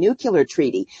JCPOA nuclear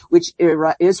treaty, which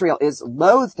Israel is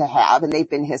loath to have, and they've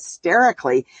been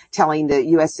hysterically telling the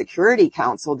U.S. Security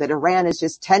Council that Iran is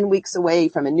just 10 weeks away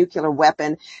from a nuclear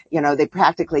weapon. You know, they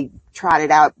practically trotted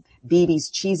out Bibi's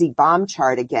cheesy bomb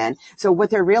chart again. So what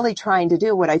they're really trying to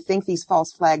do, what I think these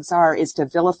false flags are, is to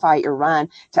vilify Iran,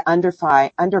 to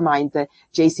undermine the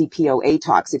JCPOA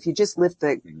talks. If you just lift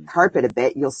the carpet a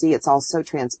bit, you'll see it's all so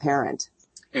transparent.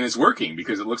 And it's working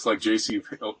because it looks like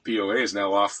JCPOA is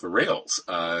now off the rails.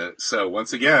 So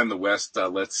once again, the West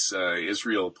lets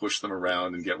Israel push them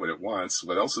around and get what it wants.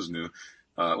 What else is new?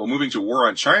 Well, moving to war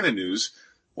on China news,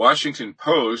 Washington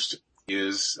Post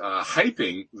is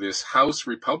hyping this House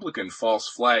Republican false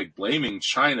flag blaming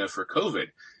China for COVID.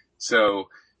 So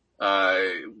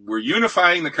we're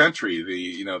unifying the country,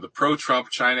 the pro-Trump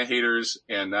China haters,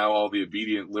 and now all the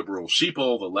obedient liberal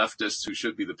sheeple, the leftists who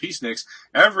should be the peaceniks.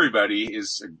 Everybody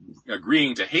is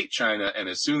agreeing to hate China, and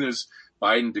as soon as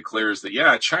Biden declares that,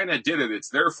 yeah, China did it, it's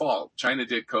their fault, China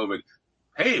did COVID,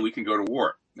 hey, we can go to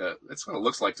war. That's what it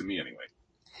looks like to me anyway.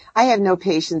 I have no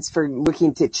patience for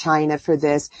looking to China for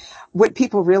this. What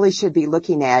people really should be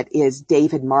looking at is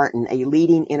David Martin, a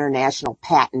leading international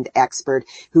patent expert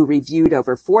who reviewed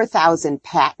over 4,000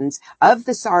 patents of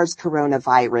the SARS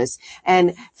coronavirus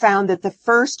and found that the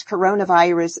first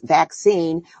coronavirus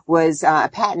vaccine was a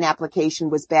patent application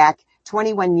was back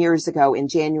 21 years ago in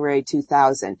January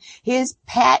 2000. His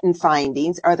patent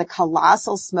findings are the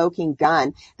colossal smoking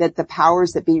gun that the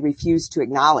powers that be refuse to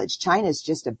acknowledge. China is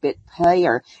just a bit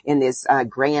player in this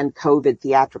grand COVID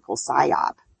theatrical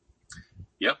psyop.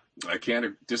 Yep, I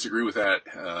can't disagree with that.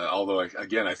 Although,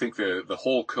 again, I think the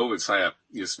whole COVID psyop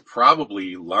is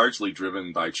probably largely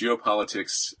driven by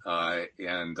geopolitics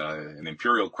and an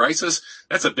imperial crisis.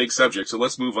 That's a big subject. So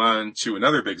let's move on to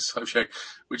another big subject,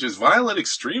 which is violent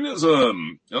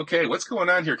extremism. Okay, what's going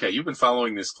on here, Kate? You've been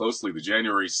following this closely. The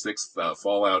January 6th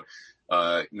fallout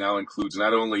now includes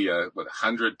not only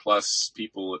 100 plus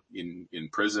people in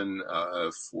prison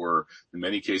for, in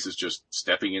many cases, just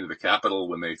stepping into the Capitol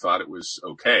when they thought it was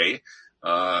okay.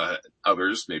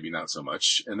 Others, maybe not so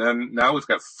much. And then now we've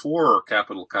got 4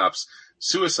 Capitol cops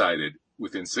suicided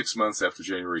within 6 months after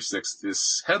January 6th.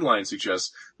 This headline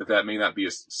suggests that may not be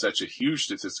such a huge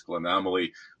statistical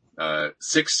anomaly.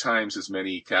 6 times as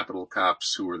many Capitol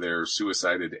cops who were there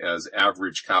suicided as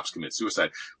average cops commit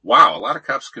suicide. Wow, a lot of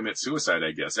cops commit suicide,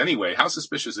 I guess. Anyway, how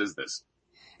suspicious is this?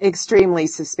 Extremely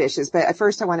suspicious. But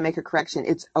first I want to make a correction.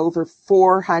 It's over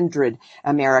 400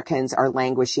 Americans are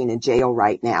languishing in jail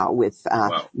right now with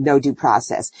no due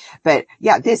process. But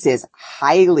yeah, this is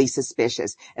highly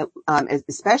suspicious,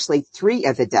 especially 3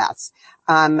 of the deaths.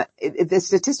 The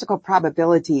statistical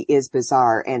probability is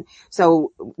bizarre. And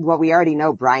so, well, we already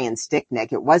know Brian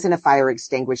Sticknick. It wasn't a fire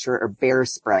extinguisher or bear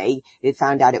spray. It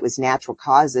found out it was natural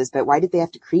causes, but why did they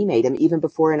have to cremate him even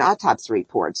before an autopsy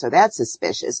report? So that's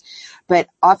suspicious. But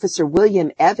Officer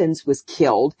William Evans was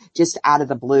killed just out of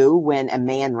the blue when a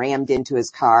man rammed into his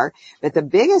car. But the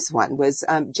biggest one was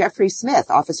Jeffrey Smith.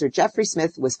 Officer Jeffrey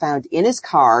Smith was found in his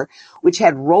car, which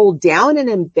had rolled down an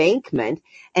embankment,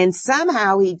 and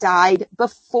somehow he died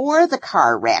before the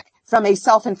car wreck from a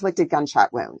self-inflicted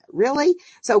gunshot wound. Really?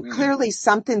 So clearly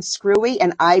something screwy,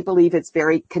 and I believe it's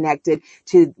very connected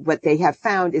to what they have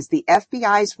found is the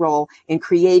FBI's role in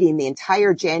creating the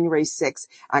entire January 6th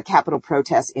Capitol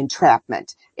protest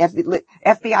entrapment.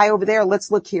 FBI over there, let's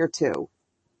look here too.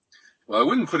 Well, I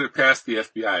wouldn't put it past the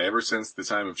FBI. Ever since the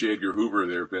time of J. Edgar Hoover,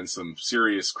 there have been some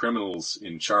serious criminals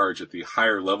in charge at the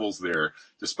higher levels there,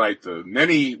 despite the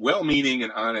many well-meaning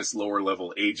and honest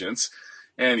lower-level agents.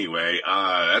 Anyway,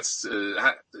 that's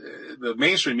the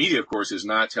mainstream media, of course, is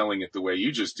not telling it the way you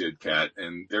just did, Kat,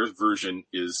 and their version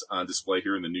is on display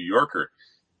here in the New Yorker.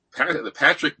 The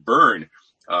Patrick Byrne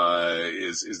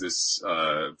is this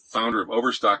founder of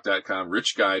Overstock.com,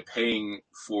 rich guy paying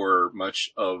for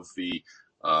much of the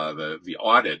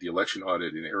audit, the election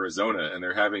audit in Arizona, and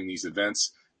they're having these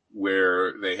events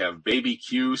where they have Baby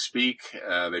Q speak.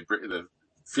 The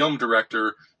film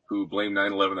director who blamed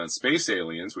 9/11 on space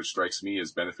aliens, which strikes me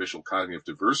as beneficial cognitive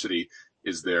diversity,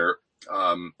 is there.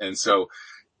 And so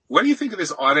what do you think of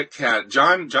this audit, Kat?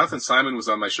 Jonathan Simon was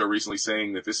on my show recently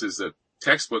saying that this is a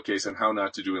textbook case on how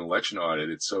not to do an election audit.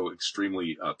 It's so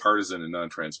extremely partisan and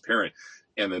non-transparent.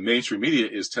 And the mainstream media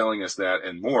is telling us that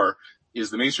and more.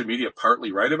 Is the mainstream media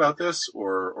partly right about this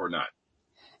or not?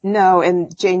 No,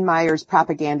 and Jane Mayer's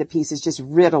propaganda piece is just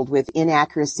riddled with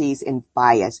inaccuracies and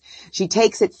bias. She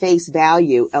takes at face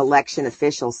value election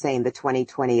officials saying the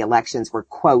 2020 elections were,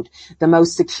 quote, the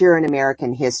most secure in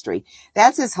American history.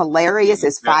 That's as hilarious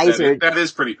as Pfizer. That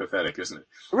is pretty pathetic, isn't it?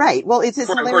 Right. Well, it's as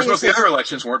hilarious. Of course, most of the other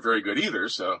elections weren't very good either,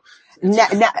 so.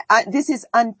 This is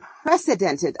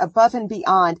unprecedented, above and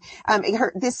beyond.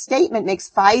 This statement makes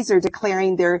Pfizer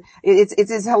declaring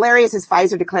it's as hilarious as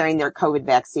Pfizer declaring their COVID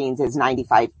vaccines as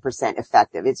 95%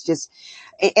 effective. It's just,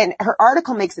 and her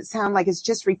article makes it sound like it's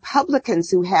just Republicans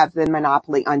who have the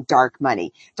monopoly on dark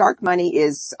money. Dark money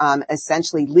is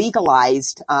essentially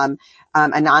legalized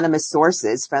anonymous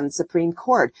sources from the Supreme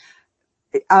Court.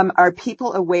 Are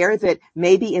people aware that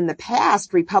maybe in the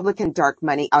past Republican dark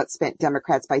money outspent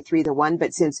Democrats by 3-1,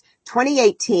 but since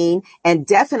 2018 and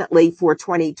definitely for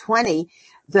 2020,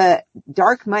 the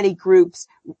dark money groups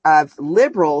of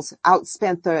liberals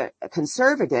outspent the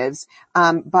conservatives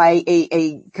by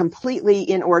a completely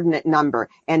inordinate number.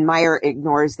 And Meyer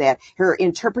ignores that. Her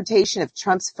interpretation of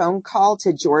Trump's phone call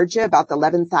to Georgia about the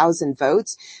 11,000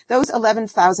 votes, those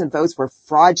 11,000 votes were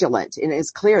fraudulent. And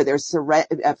it's clear there's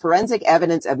forensic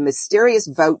evidence of mysterious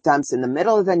vote dumps in the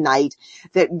middle of the night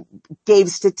that gave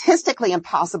statistically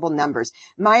impossible numbers.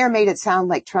 Meyer made it sound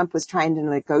like Trump was trying to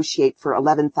negotiate for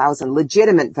 11,000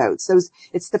 legitimate votes.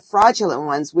 It's the fraudulent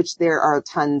ones, which there are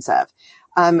tons of.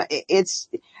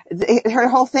 Her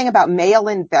whole thing about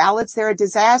mail-in ballots, they're a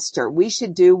disaster. We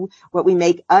should do what we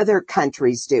make other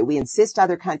countries do. We insist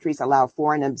other countries allow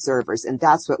foreign observers, and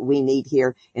that's what we need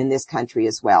here in this country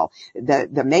as well.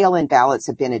 The mail-in ballots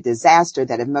have been a disaster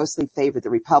that have mostly favored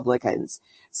the Republicans.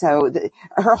 So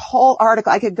her whole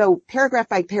article, I could go paragraph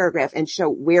by paragraph and show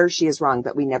where she is wrong,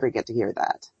 but we never get to hear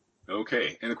that.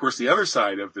 Okay. And of course, the other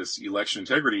side of this election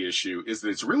integrity issue is that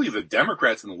it's really the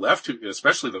Democrats and the left, who,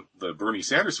 especially the Bernie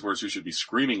Sanders supporters, who should be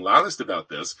screaming loudest about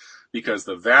this, because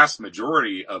the vast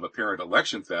majority of apparent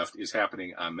election theft is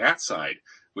happening on that side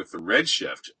with the red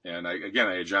shift. And I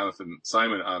had Jonathan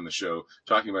Simon on the show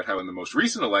talking about how in the most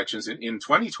recent elections in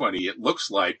 2020, it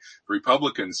looks like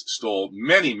Republicans stole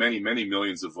many, many, many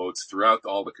millions of votes throughout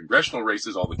all the congressional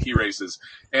races, all the key races.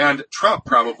 And Trump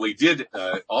probably did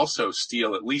also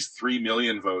steal at least 3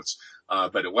 million votes,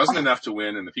 but it wasn't enough to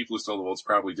win, and the people who stole the votes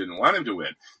probably didn't want him to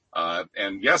win.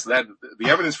 And yes, that the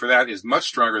evidence for that is much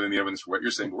stronger than the evidence for what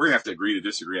you're saying. But we're going to have to agree to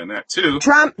disagree on that too.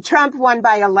 Trump won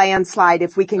by a landslide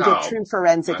if we can get true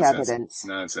forensic evidence.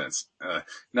 Nonsense.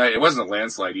 No, it wasn't a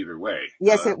landslide either way.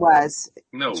 Yes, it was.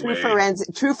 No true way.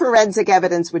 True forensic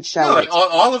evidence would show it.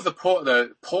 All of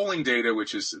the polling data,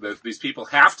 which is that these people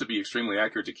have to be extremely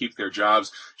accurate to keep their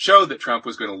jobs, showed that Trump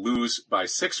was going to lose by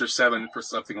 6 or 7 or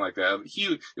something like that.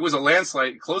 It was a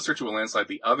landslide, closer to a landslide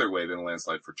the other way than a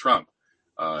landslide for Trump.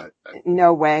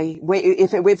 No way.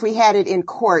 If we had it in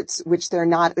courts, which they're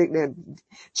not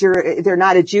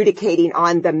adjudicating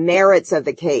on the merits of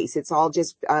the case. It's all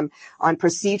just on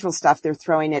procedural stuff. They're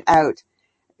throwing it out.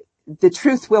 The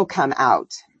truth will come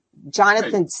out.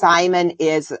 Jonathan Simon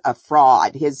is a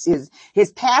fraud.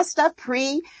 His past stuff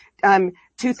pre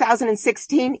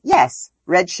 2016, yes,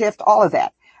 Redshift, all of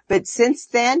that. But since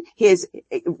then, his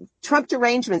Trump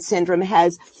derangement syndrome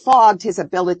has fogged his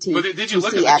ability did you to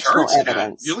look see at the actual charts?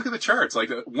 evidence. You look at the charts. Like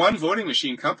one voting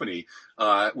machine company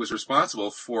was responsible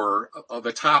for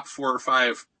the top 4 or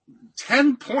 5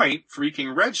 10-point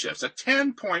freaking red shifts, a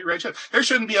 10-point red shift. There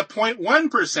shouldn't be a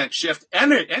 0.1% shift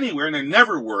anywhere, and there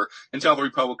never were until the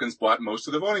Republicans bought most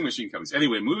of the voting machine companies.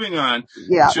 Anyway, moving on.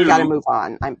 Yeah, we got to move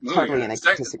on. I'm totally in a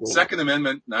disagreement. Second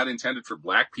Amendment not intended for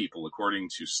black people, according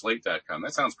to Slate.com.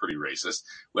 That sounds pretty racist.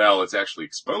 Well, it's actually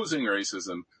exposing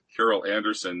racism. Carol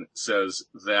Anderson says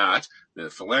that the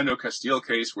Philando Castile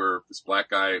case, where this black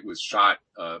guy was shot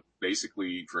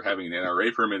basically for having an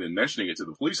NRA permit and mentioning it to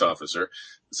the police officer,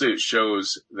 so it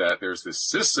shows that there's this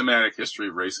systematic history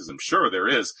of racism. Sure, there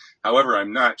is. However,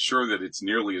 I'm not sure that it's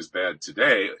nearly as bad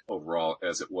today overall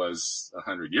as it was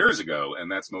 100 years ago,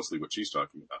 and that's mostly what she's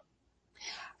talking about.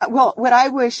 Well, what I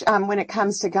wish, when it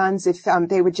comes to guns, if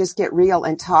they would just get real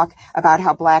and talk about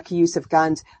how black use of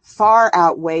guns far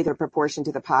outweigh their proportion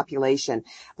to the population.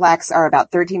 Blacks are about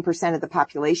 13% of the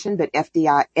population, but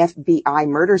FBI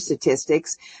murder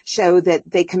statistics show that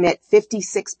they commit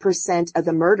 56% of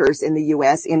the murders in the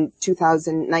U.S. in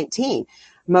 2019.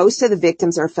 Most of the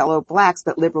victims are fellow blacks,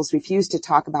 but liberals refuse to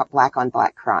talk about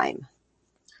black-on-black crime.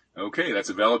 Okay, that's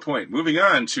a valid point. Moving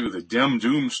on to the dim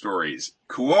doom stories.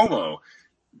 Cuomo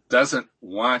doesn't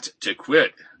want to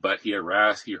quit, but he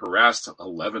harassed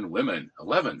 11 women.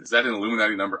 11. Is that an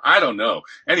Illuminati number? I don't know.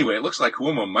 Anyway, it looks like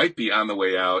Cuomo might be on the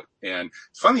way out, and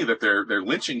it's funny that they're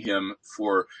lynching him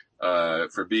for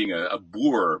being a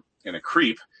boor and a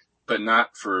creep, but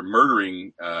not for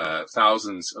murdering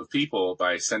thousands of people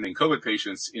by sending COVID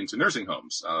patients into nursing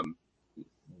homes.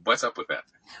 What's up with that?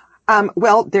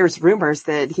 Well, there's rumors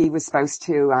that he was supposed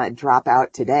to drop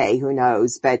out today. Who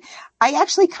knows? But I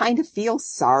actually kind of feel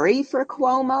sorry for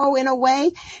Cuomo in a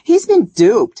way. He's been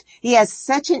duped. He has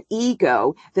such an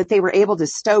ego that they were able to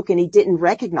stoke, and he didn't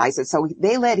recognize it. So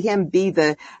they let him be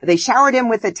they showered him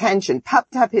with attention,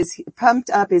 pumped up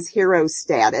his hero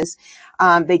status.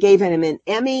 They gave him an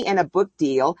Emmy and a book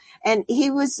deal, and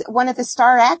he was one of the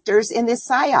star actors in this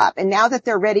PSYOP. And now that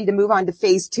they're ready to move on to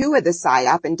phase 2 of the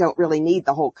PSYOP and don't really need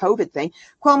the whole COVID thing,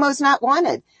 Cuomo's not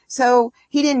wanted. So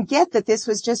he didn't get that this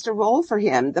was just a role for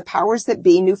him. The powers that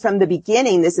be knew from the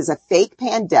beginning this is a fake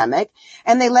pandemic,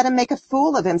 and they let him make a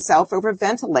fool of himself over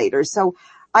ventilators. So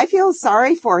I feel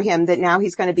sorry for him that now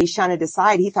he's going to be shunned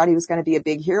aside. He thought he was going to be a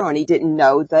big hero, and he didn't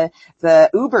know the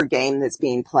Uber game that's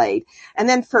being played. And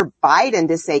then for Biden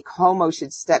to say Cuomo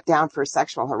should step down for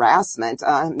sexual harassment,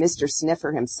 Mr.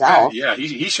 Sniffer himself. Yeah,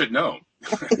 he should know.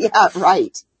 Yeah,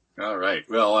 right. All right.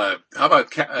 Well, how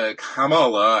about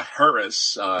Kamala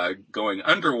Harris going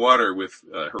underwater with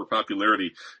her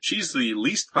popularity? She's the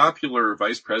least popular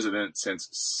vice president since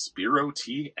Spiro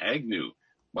T. Agnew.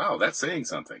 Wow, that's saying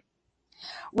something.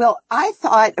 Well, I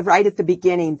thought right at the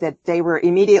beginning that they were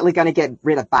immediately going to get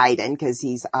rid of Biden because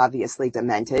he's obviously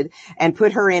demented and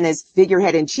put her in as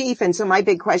figurehead in chief. And so my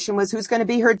big question was, who's going to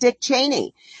be her Dick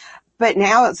Cheney? But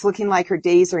now it's looking like her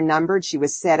days are numbered. She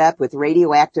was set up with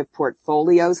radioactive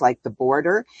portfolios like the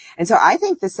border. And so I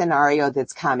think the scenario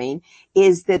that's coming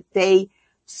is that they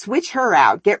switch her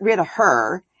out, get rid of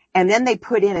her, and then they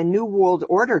put in a new world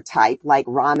order type like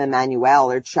Rahm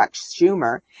Emanuel or Chuck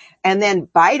Schumer. And then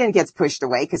Biden gets pushed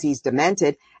away because he's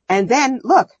demented. And then,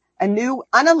 look, a new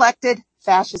unelected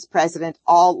fascist president,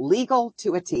 all legal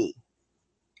to a T.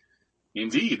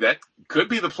 Indeed, that could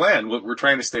be the plan. We're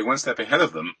trying to stay one step ahead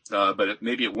of them, but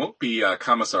maybe it won't be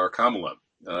Commissar Kamala.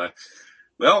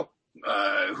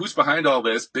 Who's behind all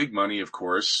this? Big money, of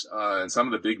course, and some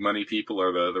of the big money people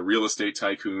are the real estate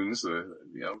tycoons,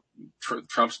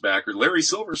 Trump's backer, Larry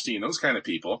Silverstein, those kind of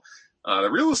people. The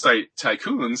real estate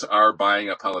tycoons are buying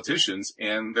up politicians,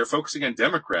 and they're focusing on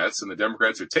Democrats, and the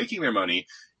Democrats are taking their money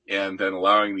and then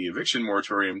allowing the eviction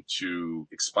moratorium to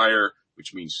expire,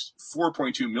 which means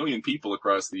 4.2 million people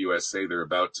across the U.S. say they're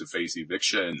about to face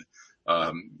eviction.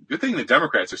 Good thing the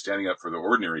Democrats are standing up for the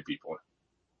ordinary people.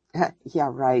 Yeah,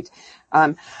 right.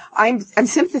 I'm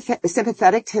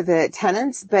sympathetic to the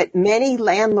tenants, but many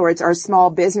landlords are small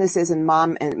businesses and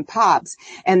mom and pops,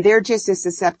 and they're just as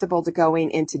susceptible to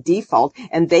going into default,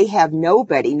 and they have no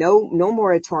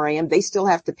moratorium. They still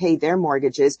have to pay their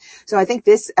mortgages. So I think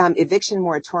this eviction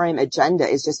moratorium agenda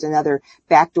is just another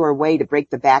backdoor way to break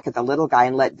the back of the little guy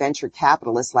and let venture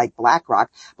capitalists like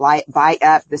BlackRock buy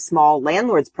up the small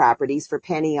landlords' properties for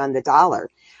penny on the dollar.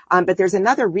 But there's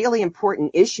another really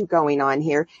important issue going on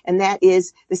here, and that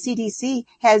is the CDC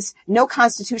has no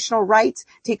constitutional rights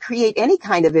to create any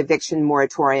kind of eviction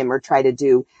moratorium or try to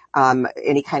do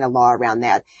any kind of law around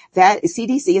that. That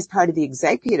CDC is part of the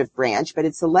executive branch, but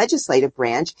it's the legislative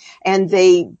branch, and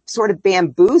they sort of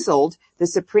bamboozled the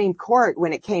Supreme Court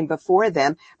when it came before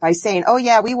them by saying, oh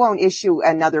yeah, we won't issue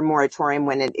another moratorium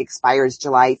when it expires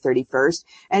July 31st.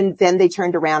 And then they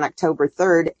turned around October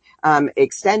 3rd,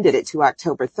 extended it to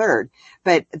October 3rd.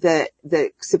 But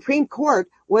the Supreme Court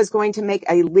was going to make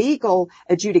a legal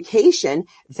adjudication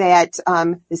that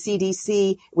the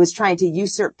CDC was trying to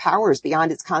usurp powers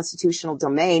beyond its constitutional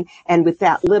domain. And with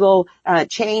that little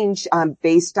change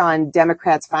based on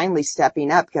Democrats finally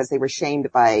stepping up because they were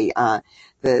shamed by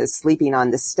the sleeping on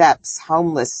the steps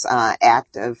homeless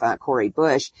act of Cori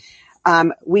Bush,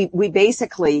 we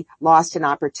basically lost an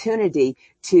opportunity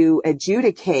to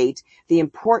adjudicate the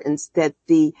importance that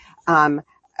the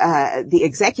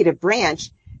executive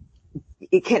branch,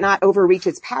 it cannot overreach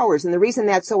its powers. And the reason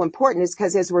that's so important is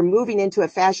because as we're moving into a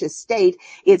fascist state,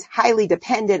 it's highly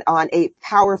dependent on a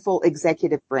powerful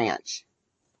executive branch.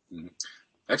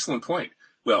 Excellent point.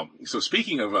 Well, so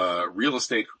speaking of real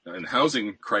estate and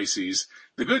housing crises,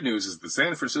 the good news is the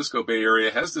San Francisco Bay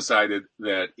Area has decided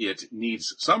that it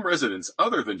needs some residents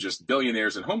other than just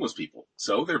billionaires and homeless people.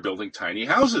 So they're building tiny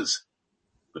houses.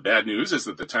 The bad news is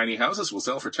that the tiny houses will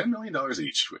sell for $10 million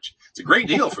each, which is a great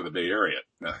deal for the Bay Area.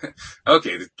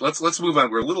 Okay, let's move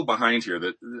on. We're a little behind here.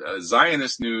 The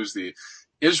Zionist news,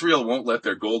 Israel won't let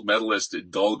their gold medalist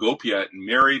Dol Gopiat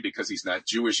marry because he's not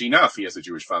Jewish enough. He has a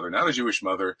Jewish father, not a Jewish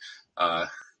mother.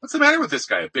 What's the matter with this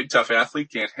guy? A big, tough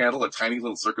athlete can't handle a tiny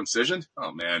little circumcision?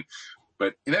 Oh, man.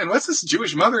 But, and what's this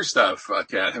Jewish mother stuff,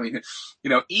 Kat? I mean,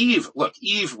 Eve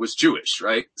was Jewish,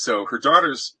 right? So her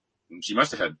daughters, she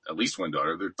must have had at least one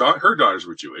daughter. Her daughters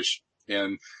were Jewish,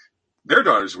 and their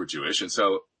daughters were Jewish. And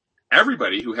so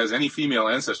everybody who has any female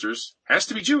ancestors has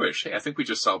to be Jewish. Hey, I think we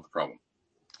just solved the problem.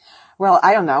 Well,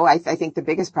 I don't know. I think the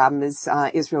biggest problem is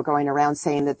Israel going around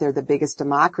saying that they're the biggest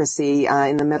democracy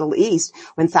in the Middle East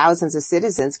when thousands of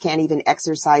citizens can't even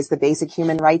exercise the basic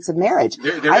human rights of marriage.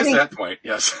 There is that point,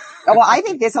 yes. Well, I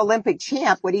think this Olympic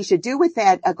champ, what he should do with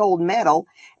that gold medal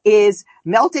is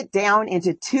melt it down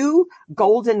into 2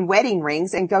 golden wedding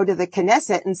rings and go to the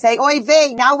Knesset and say, oy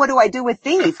vey, now what do I do with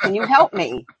these? Can you help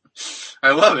me?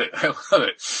 I love it.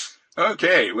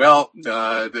 Okay, well,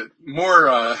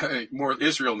 more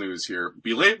Israel news here.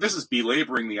 This is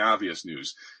belaboring the obvious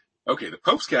news. Okay, the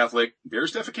Pope's Catholic,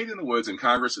 bears defecating in the woods, and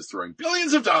Congress is throwing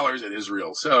billions of dollars at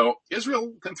Israel. So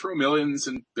Israel can throw millions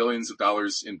and billions of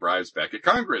dollars in bribes back at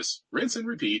Congress. Rinse and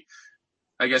repeat.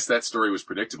 I guess that story was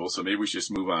predictable, so maybe we should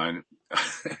just move on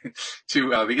to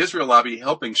the Israel lobby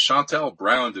helping Chantel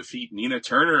Brown defeat Nina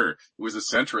Turner, who is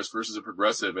a centrist versus a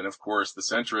progressive. And of course, the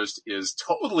centrist is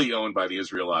totally owned by the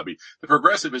Israel lobby. The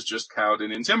progressive is just cowed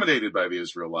and intimidated by the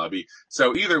Israel lobby.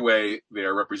 So either way, they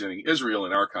are representing Israel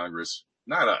in our Congress,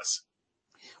 not us.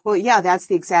 Well, yeah, that's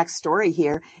the exact story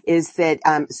here, is that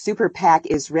super PAC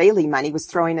Israeli money was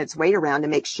throwing its weight around to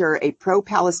make sure a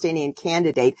pro-Palestinian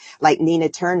candidate like Nina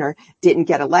Turner didn't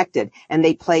get elected. And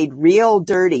they played real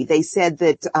dirty. They said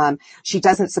that she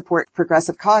doesn't support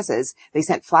progressive causes. They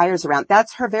sent flyers around.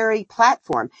 That's her very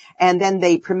platform. And then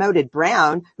they promoted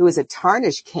Brown, who is a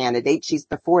tarnished candidate. She's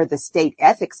before the State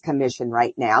Ethics Commission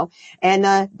right now.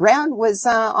 And Brown was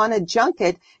on a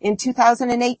junket in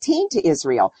 2018 to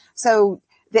Israel. So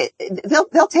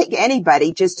they'll take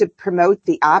anybody just to promote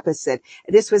the opposite.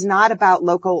 This was not about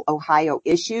local Ohio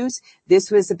issues.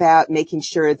 This was about making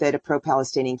sure that a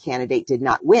pro-Palestinian candidate did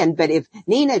not win. But if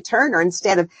Nina Turner,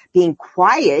 instead of being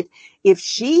quiet, if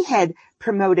she had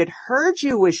promoted her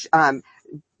Jewish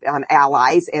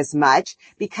allies as much,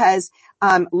 because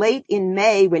late in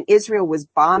May, when Israel was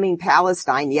bombing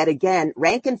Palestine yet again,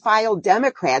 rank and file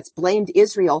Democrats blamed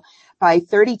Israel by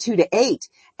 32-8.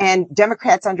 And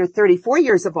Democrats under 34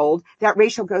 years of old, that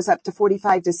ratio goes up to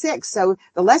 45-6. So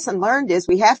the lesson learned is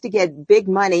we have to get big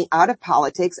money out of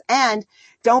politics, and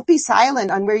don't be silent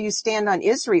on where you stand on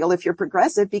Israel if you're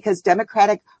progressive, because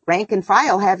Democratic rank and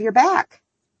file have your back.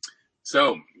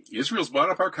 So Israel's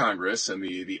bought up our Congress, and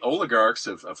the oligarchs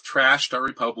have trashed our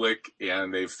republic,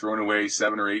 and they've thrown away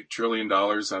 $7 or $8 trillion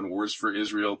on wars for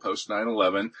Israel post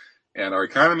 9/11. And our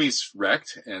economy's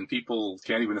wrecked, and people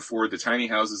can't even afford the tiny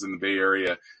houses in the Bay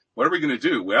Area. What are we going to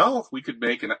do? Well, we could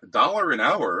make $1 an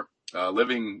hour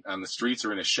living on the streets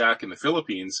or in a shack in the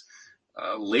Philippines,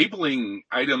 labeling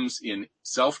items in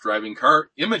self-driving car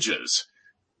images.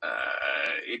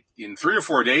 In 3 or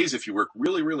 4 days, if you work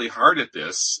really, really hard at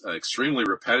this, extremely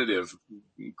repetitive,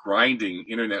 grinding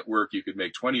internet work, you could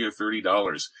make $20 or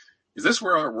 $30. Is this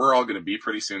where we're all going to be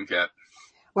pretty soon, Kat?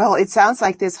 Well, it sounds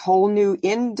like this whole new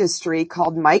industry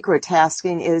called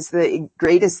microtasking is the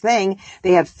greatest thing.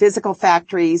 They have physical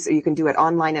factories, or you can do it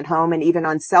online at home and even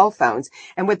on cell phones.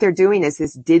 And what they're doing is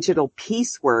this digital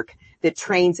piecework that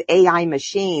trains AI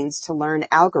machines to learn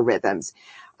algorithms.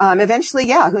 Eventually,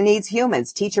 yeah, who needs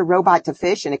humans? Teach a robot to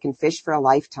fish and it can fish for a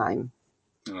lifetime.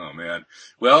 Oh, man.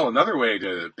 Well, another way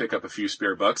to pick up a few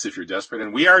spare bucks if you're desperate,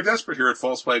 and we are desperate here at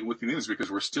False Flag Weekly News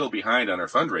because we're still behind on our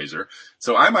fundraiser.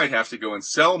 So I might have to go and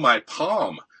sell my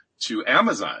palm to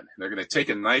Amazon. They're going to take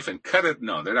a knife and cut it.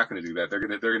 No, they're not going to do that. They're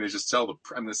going to just I'm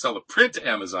going to sell the print to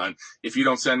Amazon if you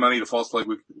don't send money to False Flag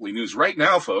Weekly News right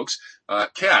now, folks.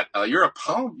 Kat, you're a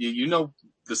palm. You know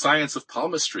the science of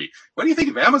palmistry. What do you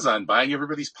think of Amazon buying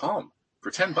everybody's palm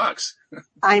for $10?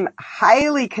 I'm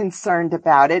highly concerned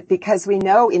about it because we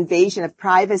know invasion of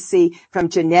privacy from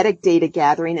genetic data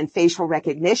gathering and facial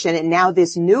recognition. And now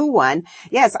this new one.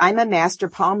 Yes, I'm a master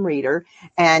palm reader,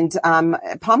 and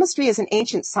palmistry is an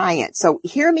ancient science. So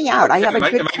hear me out. I have a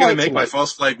good point. Am I going to make my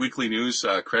False Flag Weekly News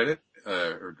credit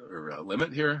or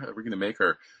limit here? Are we going to make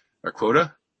our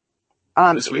quota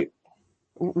this week?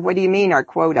 What do you mean our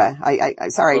quota?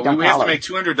 Sorry, well, don't we follow. have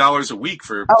to make $200 a week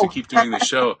to keep doing the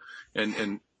show.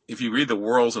 And if you read the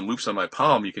whorls and loops on my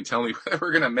palm, you can tell me whether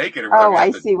we're going to make it or whether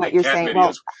I see what you're saying.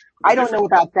 Well, I don't know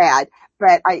about that,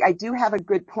 but I do have a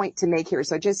good point to make here.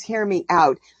 So just hear me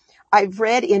out. I've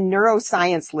read in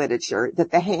neuroscience literature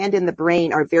that the hand and the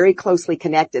brain are very closely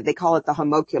connected. They call it the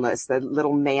homunculus, the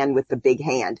little man with the big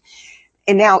hand.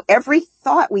 And now every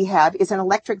thought we have is an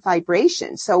electric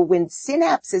vibration. So when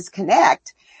synapses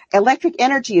connect, electric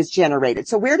energy is generated.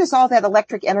 So where does all that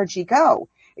electric energy go?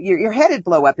 Your head would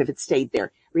blow up if it stayed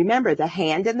there. Remember, the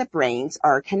hand and the brains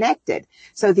are connected.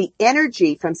 So the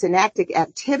energy from synaptic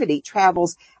activity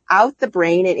travels out the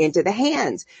brain and into the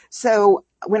hands. So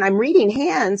when I'm reading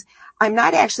hands, I'm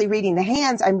not actually reading the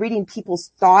hands. I'm reading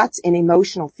people's thoughts and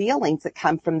emotional feelings that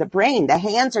come from the brain. The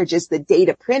hands are just the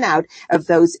data printout of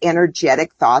those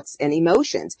energetic thoughts and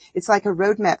emotions. It's like a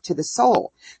roadmap to the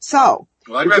soul. So,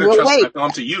 well, I'd rather trust my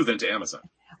palm to you than to Amazon.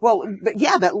 Well,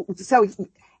 so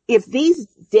if these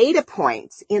data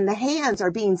points in the hands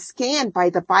are being scanned by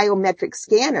the biometric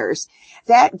scanners,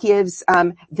 that gives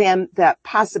them the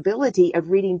possibility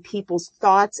of reading people's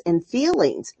thoughts and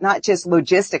feelings, not just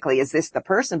logistically, is this the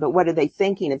person, but what are they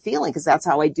thinking and feeling? Because that's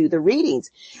how I do the readings.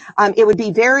 It would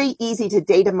be very easy to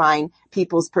data mine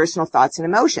people's personal thoughts and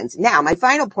emotions. Now, my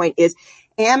final point is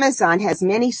Amazon has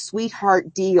many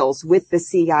sweetheart deals with the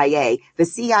CIA. The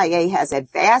CIA has a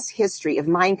vast history of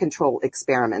mind control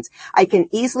experiments. I can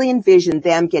easily envision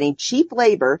them getting cheap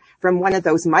labor from one of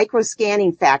those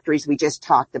micro-scanning factories we just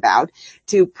talked about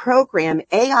to program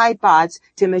AI bots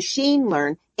to machine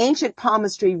learn ancient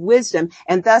palmistry wisdom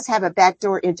and thus have a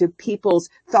backdoor into people's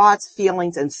thoughts,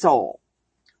 feelings, and soul.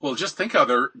 Well, just think how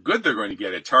good they're going to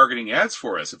get at targeting ads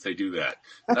for us if they do that.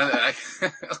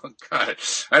 Oh, God.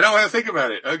 I don't want to think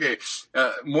about it. Okay.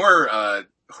 More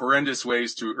horrendous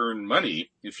ways to earn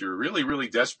money. If you're really, really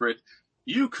desperate,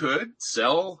 you could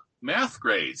sell math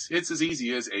grades. It's as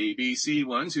easy as A, B, C,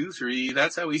 1, 2, 3.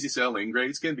 That's how easy selling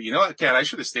grades can be. You know what, Kat? I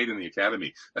should have stayed in the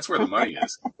academy. That's where the money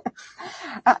is.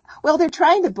 Well, they're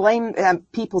trying to blame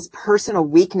people's personal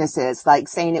weaknesses, like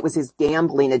saying it was his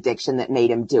gambling addiction that made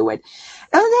him do it.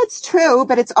 That's true,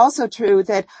 but it's also true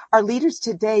that our leaders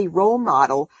today role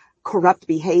model corrupt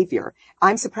behavior.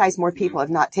 I'm surprised more people have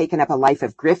not taken up a life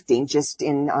of grifting just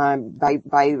in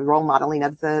by role modeling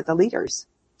of the leaders.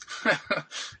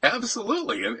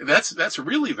 Absolutely. And that's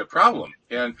really the problem.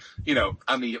 And,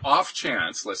 on the off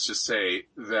chance, let's just say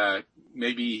that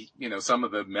maybe, some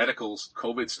of the medical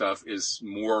COVID stuff is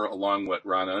more along what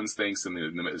Ron Unz thinks and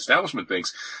the establishment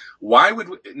thinks. Why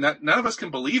would none of us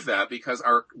can believe that? Because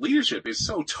our leadership is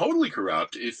so totally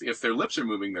corrupt. If their lips are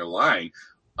moving, they're lying.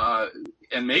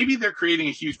 And maybe they're creating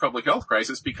a huge public health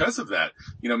crisis because of that.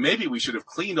 Maybe we should have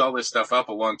cleaned all this stuff up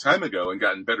a long time ago and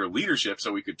gotten better leadership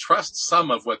so we could trust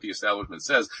some of what the establishment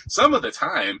says some of the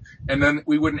time. And then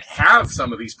we wouldn't have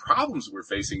some of these problems we're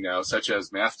facing now, such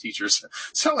as math teachers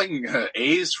selling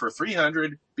A's for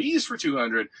 $300, B's for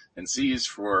 $200, and C's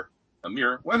for a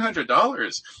mere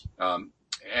 $100.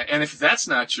 And if that's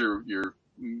not your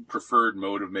preferred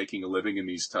mode of making a living in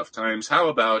these tough times, how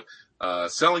about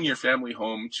selling your family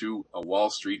home to a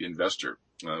Wall Street investor?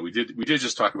 We did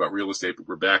just talk about real estate, but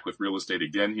we're back with real estate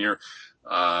again here.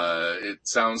 It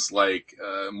sounds like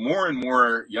more and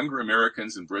more younger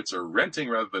Americans and Brits are renting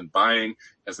rather than buying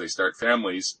as they start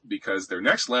families because their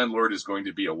next landlord is going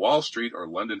to be a Wall Street or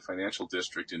London financial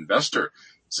district investor.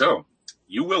 So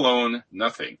you will own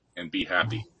nothing and be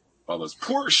happy, while those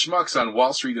poor schmucks on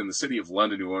Wall Street in the city of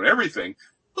London who own everything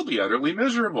will be utterly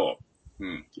miserable.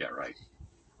 Yeah, right.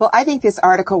 Well, I think this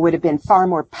article would have been far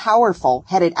more powerful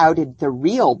had it outed the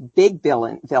real big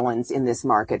villains in this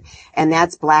market, and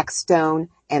that's Blackstone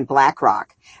and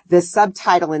BlackRock. The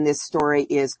subtitle in this story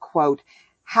is, quote,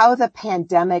 "How the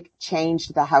Pandemic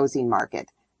Changed the Housing Market."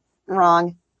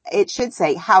 Wrong. It should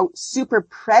say how super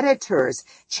predators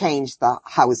changed the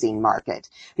housing market,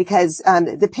 because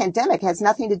the pandemic has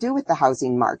nothing to do with the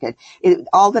housing market.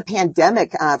 All the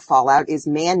pandemic fallout is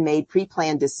man-made,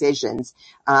 pre-planned decisions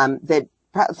that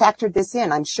factored this in,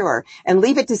 I'm sure. And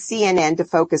leave it to CNN to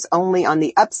focus only on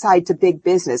the upside to big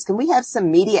business. Can we have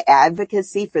some media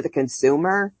advocacy for the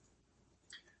consumer?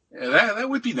 That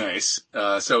would be nice.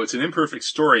 So it's an imperfect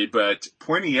story, but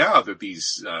pointing out that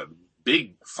these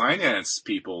big finance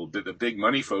people, the big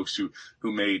money folks who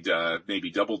made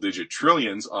maybe double-digit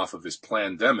trillions off of this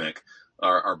pandemic,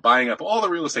 are buying up all the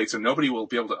real estate, so nobody will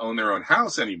be able to own their own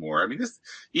house anymore. I mean,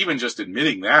 even just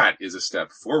admitting that is a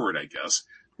step forward, I guess.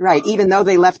 Right, even though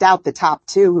they left out the top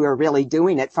two who are really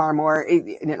doing it far more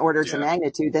in orders of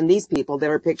magnitude than these people that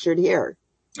are pictured here.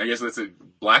 I guess that's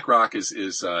BlackRock is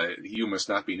he who must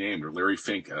not be named, or Larry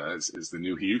Fink is the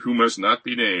new he who must not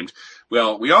be named.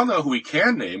 Well, we all know who we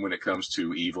can name when it comes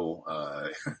to evil,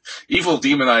 evil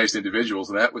demonized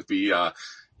individuals, and that would be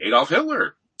Adolf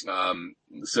Hitler.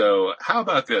 So how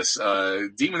about this?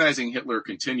 Demonizing Hitler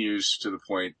continues to the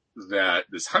point that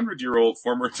this 100-year-old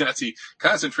former Nazi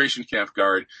concentration camp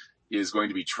guard is going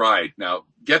to be tried. Now,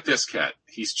 get this, Kat.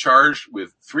 He's charged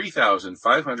with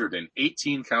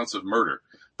 3,518 counts of murder,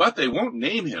 but they won't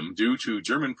name him due to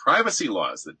German privacy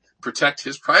laws that protect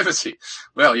his privacy.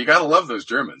 Well, you gotta love those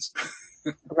Germans.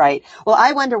 Right. Well,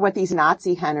 I wonder what these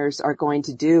Nazi hunters are going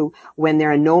to do when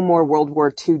there are no more World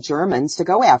War II Germans to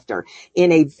go after.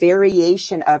 In a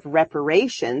variation of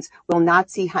reparations, will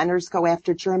Nazi hunters go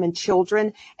after German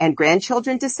children and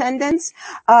grandchildren descendants?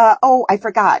 I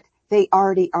forgot. They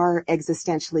already are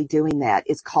existentially doing that.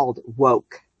 It's called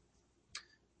woke.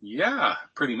 Yeah,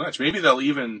 pretty much. Maybe they'll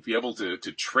even be able to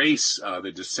trace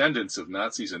the descendants of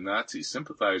Nazis and Nazi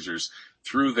sympathizers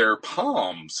through their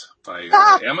palms by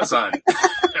Amazon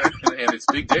and its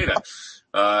big data.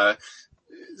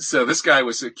 So this guy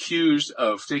was accused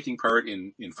of taking part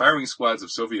in firing squads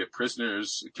of Soviet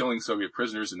prisoners, killing Soviet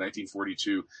prisoners in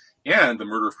 1942, and the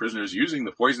murder of prisoners using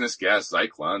the poisonous gas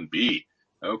Zyklon B.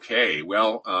 Okay,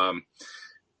 well,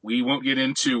 we won't get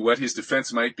into what his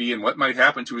defense might be and what might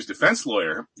happen to his defense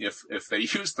lawyer if they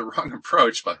use the wrong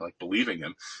approach by believing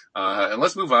him. And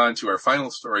let's move on to our final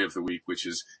story of the week, which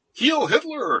is Heal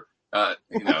Hitler.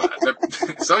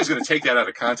 Somebody's going to take that out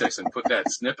of context and put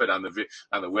that snippet on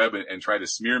the web and try to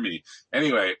smear me.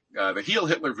 Anyway, the Heal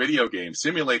Hitler video game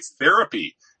simulates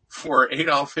therapy for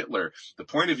Adolf Hitler. The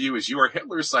point of view is you are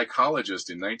Hitler's psychologist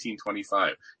in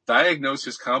 1925. Diagnose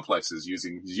his complexes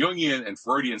using Jungian and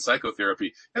Freudian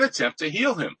psychotherapy and attempt to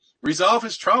heal him, resolve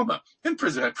his trauma, and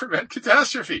prevent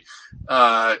catastrophe.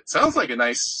 Sounds like a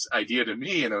nice idea to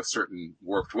me in a certain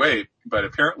warped way, but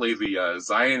apparently the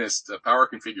Zionist power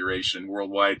configuration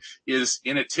worldwide is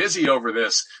in a tizzy over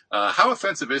this. How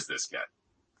offensive is this, Kat?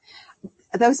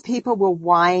 Those people will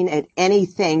whine at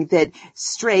anything that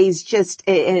strays just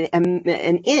an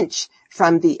inch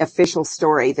from the official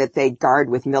story that they guard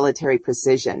with military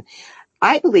precision.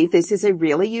 I believe this is a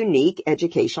really unique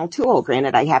educational tool.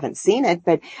 Granted, I haven't seen it,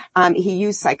 but he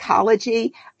used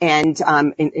psychology and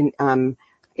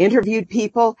interviewed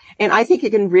people, and I think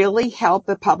it can really help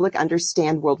the public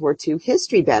understand World War II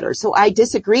history better. So I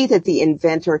disagree that the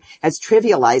inventor has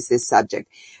trivialized this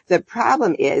subject. The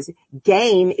problem is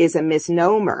game is a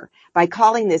misnomer. By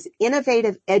calling this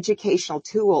innovative educational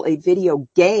tool a video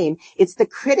game, it's the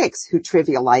critics who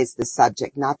trivialize the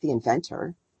subject, not the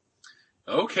inventor.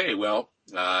 Okay, well,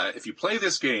 if you play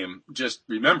this game, just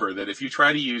remember that if you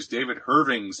try to use David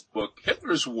Herving's book,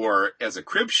 Hitler's War, as a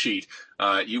crib sheet,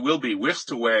 you will be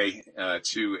whisked away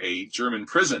to a German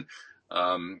prison.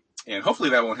 And hopefully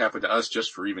that won't happen to us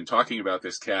just for even talking about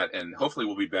this, Kat. And hopefully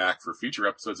we'll be back for future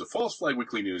episodes of False Flag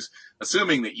Weekly News,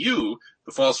 assuming that you,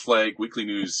 the False Flag Weekly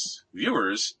News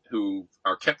viewers who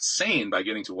are kept sane by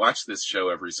getting to watch this show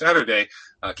every Saturday,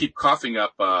 keep coughing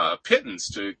up pittance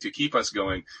to keep us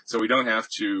going so we don't have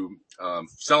to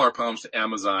sell our palms to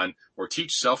Amazon or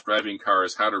teach self-driving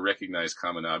cars how to recognize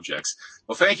common objects.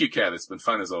 Well, thank you, Kat. It's been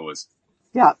fun as always.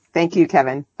 Yeah, thank you,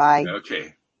 Kevin. Bye.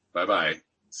 Okay, bye-bye.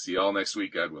 See you all next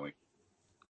week, God willing.